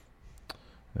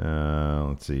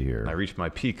 Let's see here. I reached my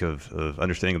peak of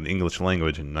understanding of the English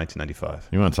language in 1995.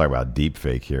 You want to talk about deep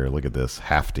fake here? Look at this.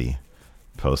 Hafty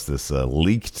post this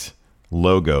leaked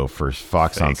logo for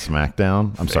Fox on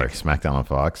SmackDown. I'm sorry, SmackDown on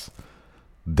Fox.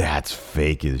 That's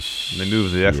fake as shit. They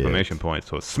moved the exclamation point,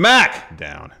 so it's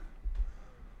SmackDown.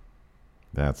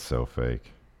 That's so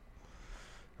fake.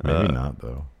 Maybe not,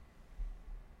 though.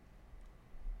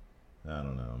 I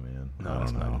don't know, man. No, I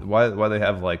don't know. Why they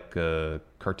have like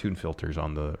cartoon filters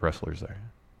on the wrestlers there?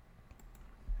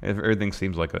 Everything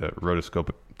seems like a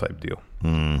rotoscopic type deal.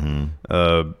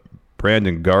 Mm-hmm.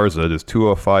 Brandon Garza, does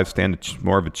 205 stand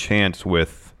more of a chance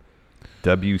with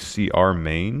WCR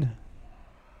Maine?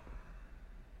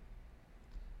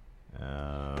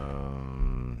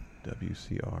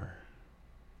 WCR.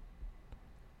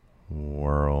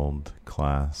 World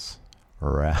Class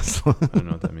Wrestling. I don't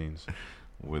know what that means.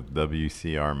 With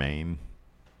WCR Maine.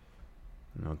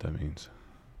 I don't know what that means.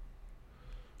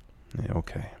 Yeah,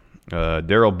 okay.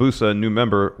 Daryl Busa, new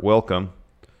member, welcome.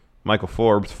 Michael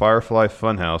Forbes, Firefly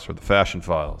Funhouse, or the Fashion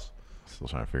Files. Still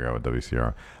trying to figure out what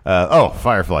WCR.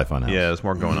 Firefly Funhouse. Yeah, there's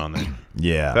more going on there.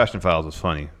 Yeah. Fashion Files is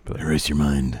funny. But erase your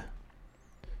mind.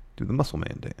 Do the Muscle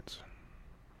Man dance.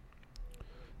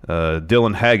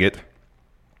 Dylan Haggett.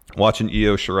 Watching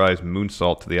Io Shirai's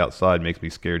moonsault to the outside makes me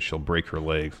scared she'll break her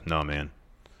legs. Nah, man.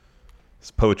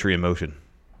 It's poetry in motion.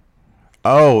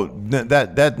 Oh,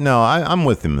 I'm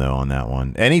with him though on that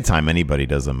one. Anytime anybody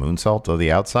does a moonsault to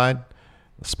the outside,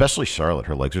 especially Charlotte,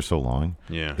 her legs are so long.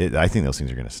 Yeah, I think those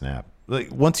things are going to snap.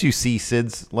 Like once you see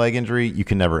Sid's leg injury, you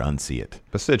can never unsee it.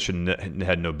 But Sid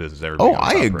had no business ever. Oh,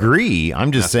 I agree.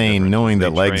 I'm just saying, knowing that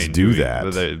legs do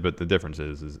that. But the difference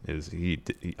is he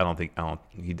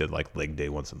did like leg day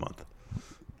once a month.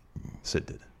 Sid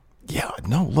did. Yeah,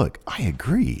 no, look, I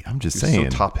agree. I'm just He's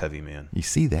saying. so top heavy, man. You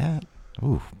see that?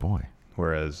 Ooh, boy.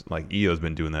 Whereas like Io's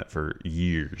been doing that for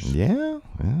years. Yeah,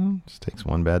 just takes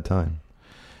one bad time.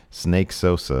 Snake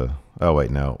Sosa. Oh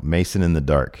wait, no. Mason in the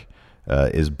Dark.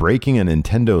 Is breaking a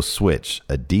Nintendo Switch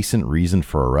a decent reason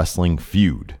for a wrestling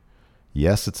feud?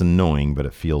 Yes, it's annoying, but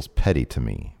it feels petty to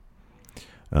me.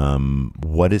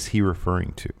 What is he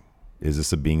referring to? Is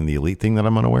this a being the elite thing that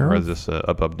I'm unaware of? Or is this a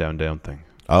up, up, down, down thing?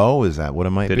 Oh, is that what it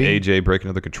might be? Did AJ break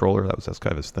another controller? That's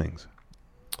kind of his things.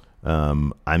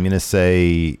 I'm going to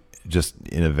say, just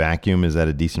in a vacuum, is that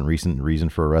a decent reason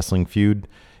for a wrestling feud?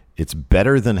 It's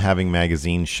better than having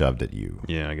magazines shoved at you.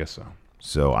 Yeah, I guess so.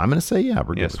 So I'm going to say, yeah,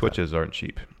 we're good with Switches aren't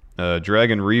cheap.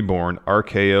 Dragon Reborn,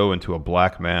 RKO into a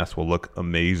black mass will look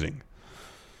amazing.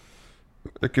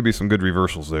 There could be some good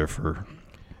reversals there for...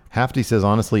 Hafty says,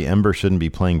 honestly, Ember shouldn't be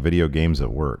playing video games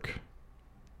at work.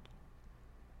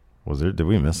 Did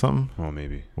we miss something? Oh,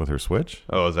 maybe. With her Switch?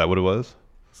 Oh, is that what it was?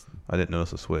 I didn't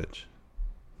notice a Switch.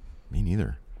 Me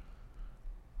neither.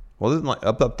 Well, isn't like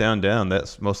up, up, down, down,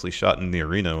 that's mostly shot in the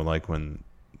arena, like when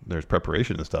there's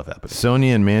preparation and stuff happening.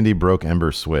 Sonya and Mandy broke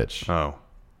Ember's Switch. Oh.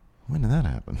 When did that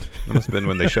happen? It must have been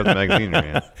when they shoved the magazine in her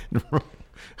hand.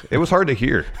 It was hard to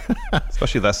hear,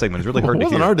 especially that segment. It was really hard to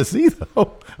hear. It wasn't hard to see,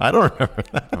 though. I don't remember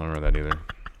that. I don't remember that either.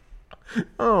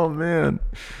 Oh, man.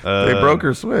 They broke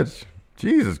her Switch.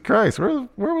 Jesus Christ. Where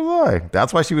was I?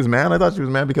 That's why she was mad? I thought she was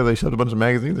mad because they shoved a bunch of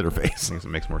magazines in her face. I think it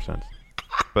makes more sense.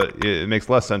 But it makes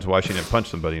less sense why she didn't punch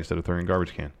somebody instead of throwing a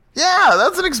garbage can. Yeah,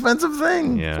 that's an expensive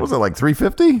thing. Yeah. What was it, like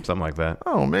 $350? Something like that.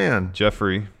 Oh, man.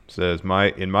 Jeffrey says,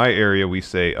 in my area, we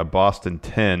say a Boston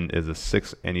 10 is a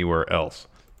 6 anywhere else.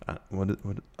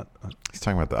 He's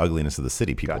talking about the ugliness of the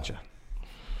city, people. Gotcha.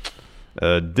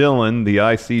 Dylan, the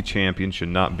IC champion, should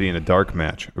not be in a dark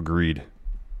match. Agreed.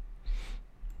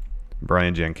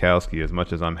 Brian Jankowski, as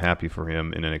much as I'm happy for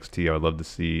him in NXT, I would love to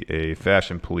see a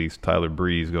Fashion Police Tyler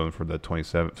Breeze going for the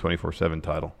 24/7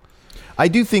 title. I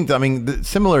do think that,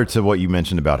 similar to what you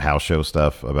mentioned about house show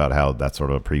stuff, about how that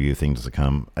sort of a preview thing does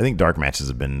come, I think dark matches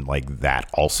have been like that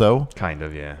also. Kind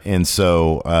of, yeah. And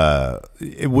so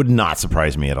it would not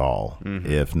surprise me at all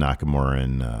if Nakamura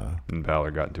and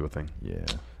Balor got into a thing. Yeah.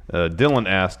 Dylan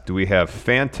asked, do we have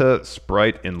Fanta,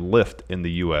 Sprite, and Lift in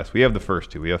the U.S.? We have the first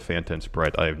two. We have Fanta and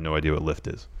Sprite. I have no idea what Lift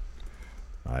is.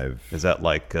 Is that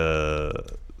like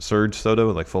Surge soda,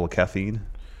 like full of caffeine?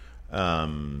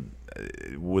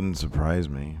 It wouldn't surprise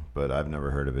me, but I've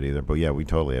never heard of it either. But yeah, we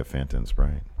totally have Fanta and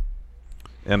Sprite.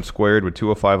 M Squared, would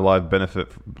 205 Live benefit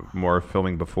more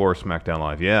filming before SmackDown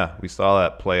Live? Yeah, we saw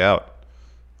that play out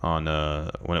on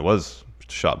when it was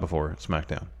shot before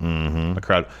SmackDown. Mm-hmm. The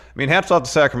crowd. I mean, hats off to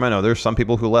Sacramento. There's some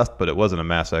people who left, but it wasn't a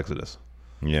mass exodus.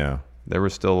 Yeah. There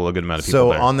was still a good amount of people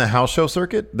there. So on the house show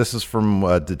circuit, this is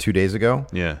from 2 days ago.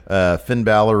 Yeah. Finn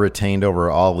Balor retained over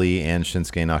Ali and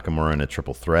Shinsuke Nakamura in a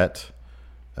triple threat.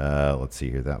 Let's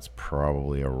see here. That's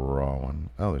probably a Raw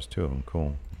one. Oh, there's 2 of them.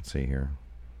 Cool. Let's see here.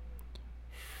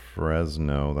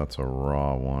 Fresno, that's a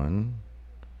Raw one.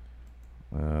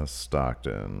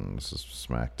 Stockton, this is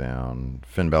SmackDown.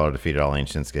 Finn Balor defeated Ali and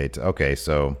Shinsuke. Okay,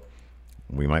 so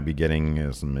we might be getting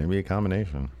maybe a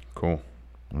combination. Cool.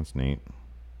 That's neat.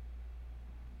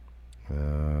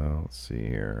 Let's see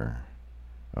here.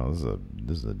 Oh,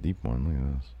 this is a deep one. Look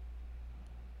at this.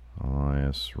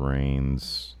 Elias,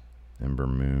 Reigns, Ember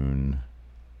Moon,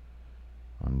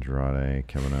 Andrade,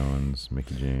 Kevin Owens,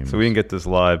 Mickey James. So we didn't get this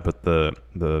live, but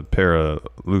the pair of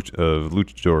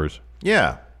luchadors.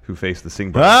 Yeah. Who face the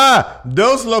Sing Brothers.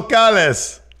 Dos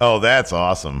locales. Oh, that's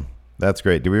awesome. That's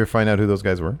great. Did we ever find out who those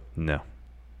guys were? No.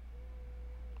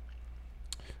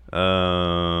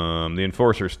 The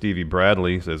enforcer, Stevie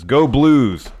Bradley, says, "Go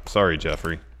Blues." Sorry,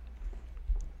 Jeffrey.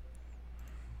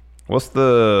 What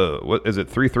is it,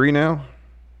 3-3 now?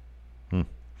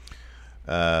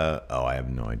 I have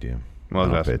no idea. Well,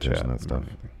 I don't pay attention to that stuff.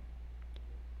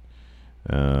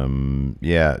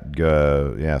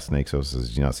 Snake Sauce says,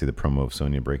 "Did you not see the promo of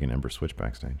Sonya breaking Ember Switch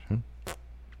backstage?"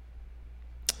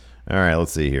 All right,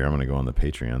 let's see here. I'm going to go on the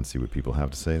Patreon and see what people have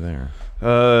to say there.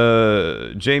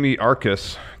 Jamie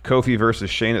Arcus, Kofi versus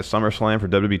Shane at SummerSlam for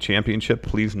WWE Championship.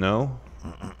 Please no.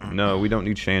 No, we don't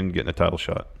need Shane getting a title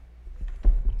shot.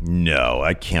 No,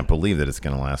 I can't believe that it's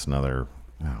going to last another...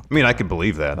 I mean, I can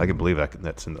believe that. I can believe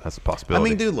that's a possibility. I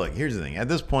mean, dude, look, here's the thing. At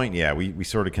this point, yeah, we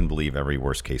sort of can believe every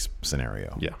worst case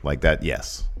scenario. Yeah. Like that,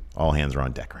 yes. All hands are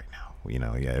on deck right now.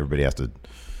 Everybody has to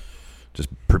just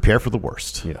prepare for the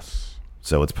worst. Yes.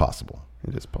 So it's possible.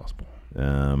 It is possible.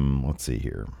 Let's see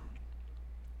here.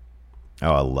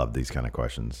 Oh, I love these kind of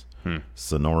questions.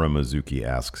 Sonora Mizuki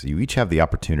asks, "You each have the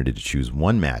opportunity to choose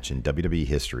one match in WWE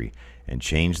history and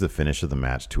change the finish of the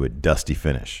match to a dusty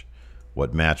finish.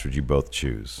 What match would you both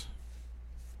choose?"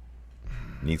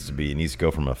 It needs to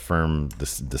go from a firm,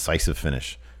 decisive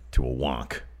finish to a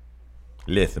wonk.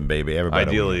 Listen, baby, everybody.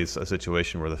 Ideally, it's a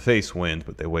situation where the face wins,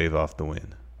 but they wave off the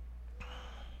win.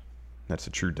 That's a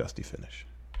true dusty finish.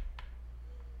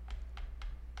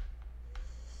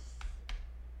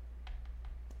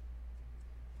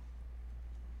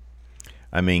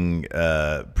 I mean,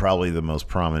 probably the most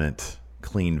prominent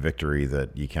clean victory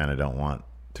that you kind of don't want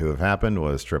to have happened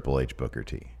was Triple H Booker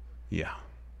T. Yeah.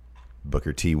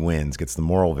 Booker T wins, gets the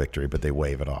moral victory, but they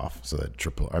wave it off. So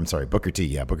that Booker T.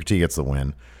 Yeah, Booker T gets the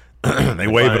win. They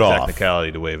wave it off.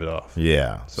 Technicality to wave it off.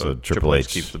 Yeah. So Triple H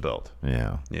keeps the belt.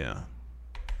 Yeah. Yeah.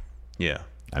 Yeah.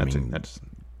 That's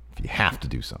if you have to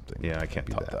do something. Yeah, I can't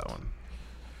top that one.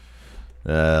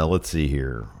 Let's see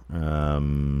here.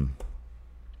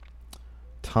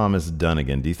 Thomas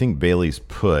Dunnigan. Do you think Bayley's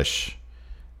push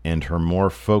and her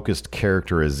more focused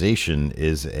characterization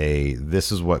is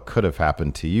this is what could have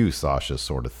happened to you, Sasha,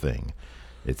 sort of thing?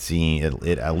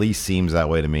 It at least seems that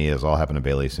way to me, as all happened to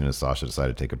Bayley as soon as Sasha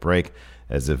decided to take a break,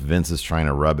 as if Vince is trying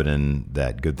to rub it in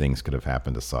that good things could have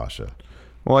happened to Sasha.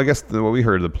 Well, I guess what we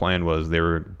heard the plan was they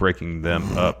were breaking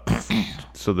them up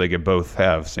so they could both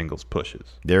have singles pushes.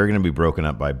 They're going to be broken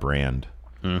up by brand.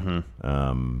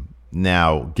 Mm-hmm.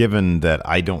 Now, given that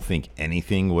I don't think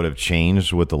anything would have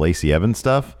changed with the Lacey Evans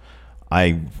stuff,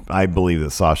 I believe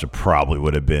that Sasha probably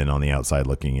would have been on the outside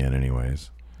looking in anyways.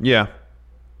 Yeah.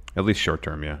 At least short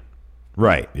term, yeah.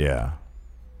 Right, yeah.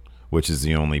 Which is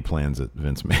the only plans that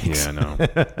Vince makes. Yeah,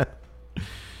 I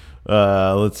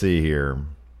know. Let's see here.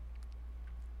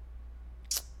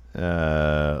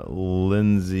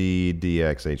 Lindsay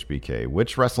DXHBK.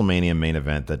 Which WrestleMania main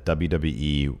event that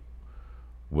WWE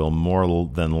will more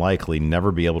than likely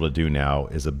never be able to do now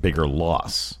is a bigger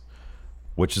loss?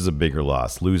 Which is a bigger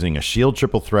loss? Losing a Shield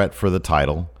triple threat for the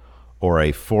title or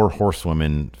a 4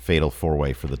 horsewomen fatal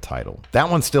 4-way for the title? That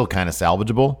one's still kind of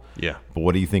salvageable. Yeah. But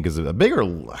what do you think is a bigger...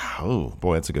 Oh,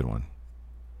 boy, that's a good one.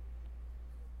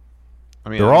 I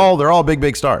mean, they're all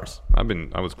big stars. I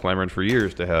was clamoring for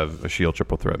years to have a Shield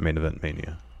triple threat main event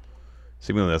Mania.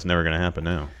 Seemingly that's never going to happen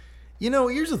now.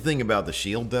 Here's the thing about the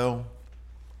Shield, though.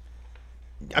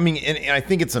 I mean, and I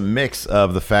think it's a mix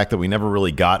of the fact that we never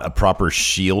really got a proper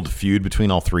Shield feud between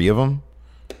all 3 of them.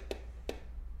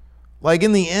 Like,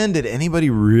 in the end, did anybody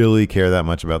really care that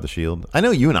much about the Shield? I know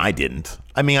you and I didn't.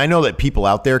 I mean, I know that people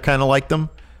out there kind of liked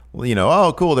them.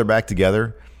 Oh, cool, they're back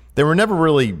together. They were never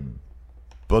really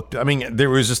booked. I mean, there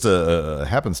was just a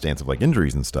happenstance of like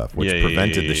injuries and stuff, which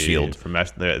prevented the Shield from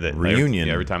reunion.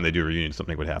 Every time they do a reunion,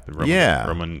 something would happen.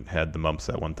 Roman had the mumps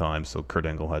at one time, so Kurt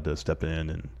Angle had to step in,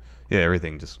 and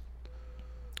everything just.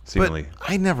 Seemingly.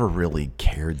 But I never really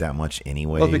cared that much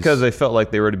anyways. Well, because they felt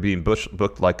like they were being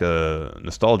booked like a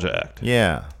nostalgia act.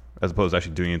 Yeah. As opposed to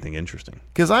actually doing anything interesting.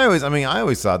 Because I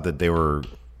always thought that they were,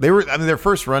 their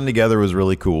first run together was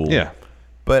really cool. Yeah.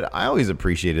 But I always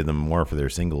appreciated them more for their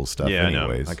singles stuff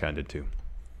anyways. I kind of did too.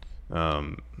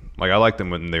 Like I liked them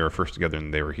when they were first together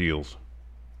and they were heels.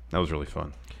 That was really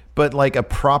fun. But like a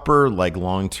proper like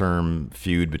long-term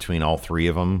feud between all three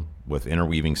of them with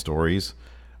interweaving stories,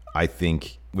 I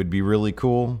think would be really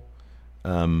cool.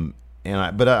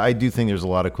 But I do think there's a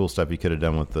lot of cool stuff you could have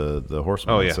done with the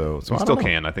Horsemen. Oh yeah, so you still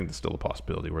can. I think there's still a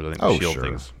possibility where I think the Shield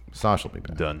thing's Sasha will be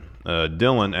back. Done.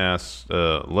 Dylan asks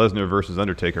Lesnar versus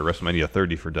Undertaker WrestleMania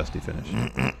 30 for Dusty finish.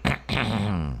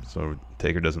 So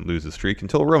Taker doesn't lose his streak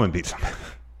until Roman beats him.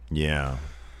 Yeah.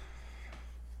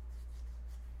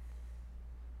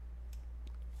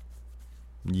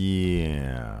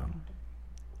 Yeah.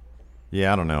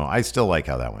 Yeah, I don't know. I still like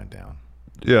how that went down.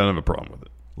 Yeah, I don't have a problem with it.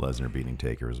 Lesnar beating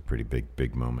Taker was a pretty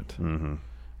big moment. Mm-hmm.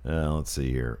 Let's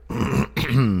see here.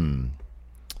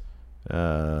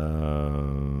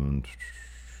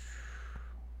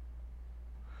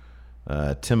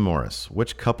 Tim Morris.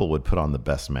 Which couple would put on the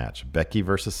best match? Becky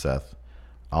versus Seth,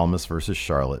 Almas versus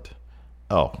Charlotte.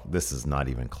 Oh, this is not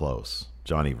even close.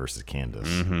 Johnny versus Candace.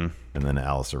 Mm-hmm. And then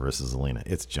Alistair versus Zelina.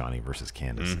 It's Johnny versus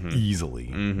Candace easily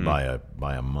by a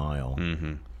mile.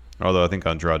 Mm-hmm. Although I think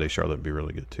Andrade Charlotte would be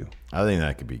really good too. I think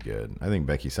that could be good. I think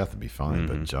Becky Seth would be fine,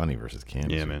 but Johnny versus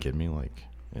Candace, yeah, are you man. kidding me? Like,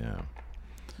 yeah.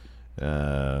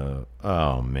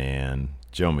 Oh man,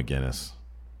 Joe McGinnis.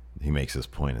 He makes this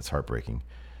point. It's heartbreaking.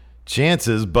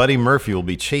 Chances Buddy Murphy will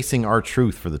be chasing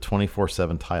R-Truth for the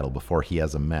 24/7 title before he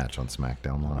has a match on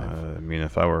SmackDown Live. I mean,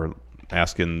 if I were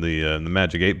asking the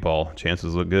Magic 8 Ball,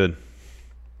 chances look good.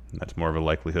 That's more of a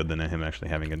likelihood than him actually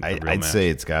having a real match. I'd say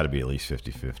it's got to be at least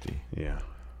 50-50. Yeah.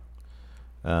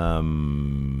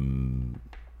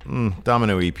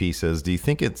 Domino EP says, do you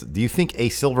think a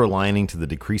silver lining to the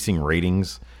decreasing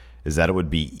ratings is that it would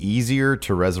be easier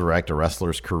to resurrect a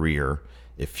wrestler's career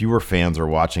if fewer fans are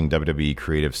watching WWE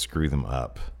creative screw them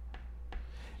up?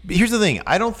 But here's the thing.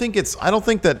 I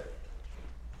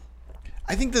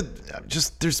think that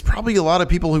just there's probably a lot of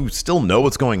people who still know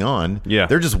what's going on. Yeah.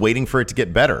 They're just waiting for it to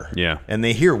get better. Yeah. And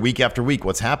they hear week after week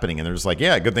what's happening, and they're just like,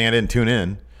 yeah, good thing I didn't tune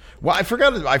in. Well, I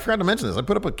forgot to mention this. I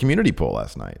put up a community poll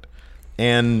last night.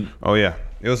 And oh yeah,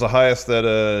 it was the highest that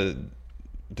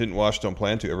Didn't Watch, Don't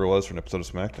Plan To ever was for an episode of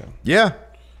SmackDown. Yeah.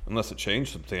 Unless it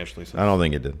changed substantially since. I don't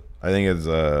think it did. I think it's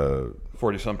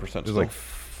 40-some%. It was like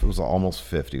it was almost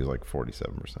 50. It was like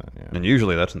 47%. Yeah. And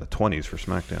usually that's in the 20s for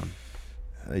SmackDown.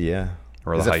 Yeah.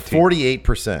 Or the high teens.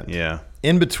 48%. Yeah.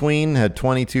 In between had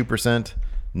 22%.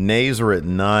 Nays were at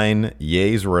 9.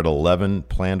 Yays were at 11.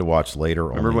 Plan to watch later.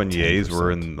 Remember when 10%. Yays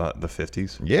were in the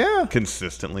 50s? Yeah.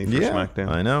 Consistently for SmackDown.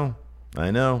 I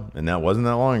know. And that wasn't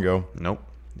that long ago. Nope.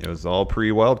 It was all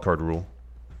pre-wildcard rule.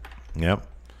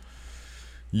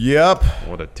 Yep.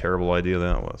 What a terrible idea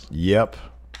that was. Yep.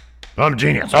 I'm a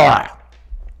genius.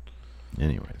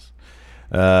 Anyways.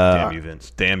 Damn you,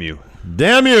 Vince. Damn you.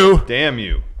 Damn you. Damn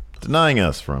you. Denying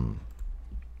us from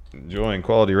enjoying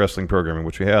quality wrestling programming,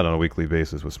 which we had on a weekly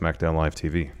basis with SmackDown Live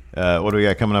TV. What do we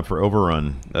got coming up for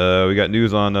Overrun? We got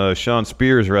news on Sean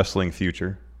Spears' wrestling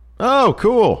future. Oh,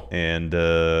 cool. And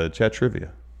chat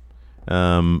trivia.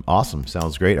 Awesome.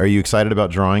 Sounds great. Are you excited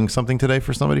about drawing something today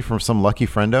for somebody from some lucky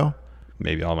friendo?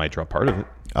 Maybe I might draw part of it.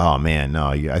 Oh, man. No,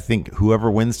 I think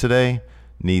whoever wins today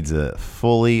needs a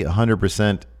fully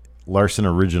 100% Larson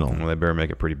original. Well, they better make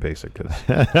it pretty basic because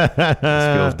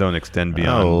skills don't extend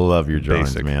beyond. I love your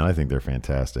drawings, basic. man. I think they're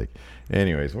fantastic.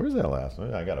 Anyways, where's that last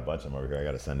one? I got a bunch of them over here I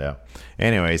got to send out.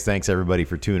 Anyways, thanks everybody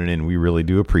for tuning in. We really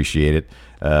do appreciate it.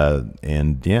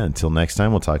 And yeah, until next time,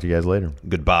 we'll talk to you guys later.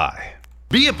 Goodbye.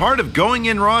 Be a part of Going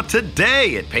In Raw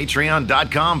today at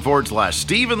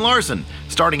patreon.com/Steven Larson.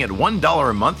 Starting at $1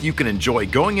 a month, you can enjoy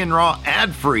Going In Raw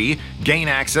ad-free, gain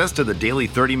access to the daily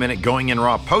 30-minute Going In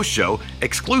Raw post-show,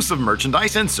 exclusive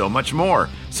merchandise, and so much more.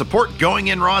 Support Going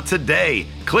In Raw today.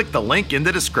 Click the link in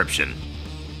the description.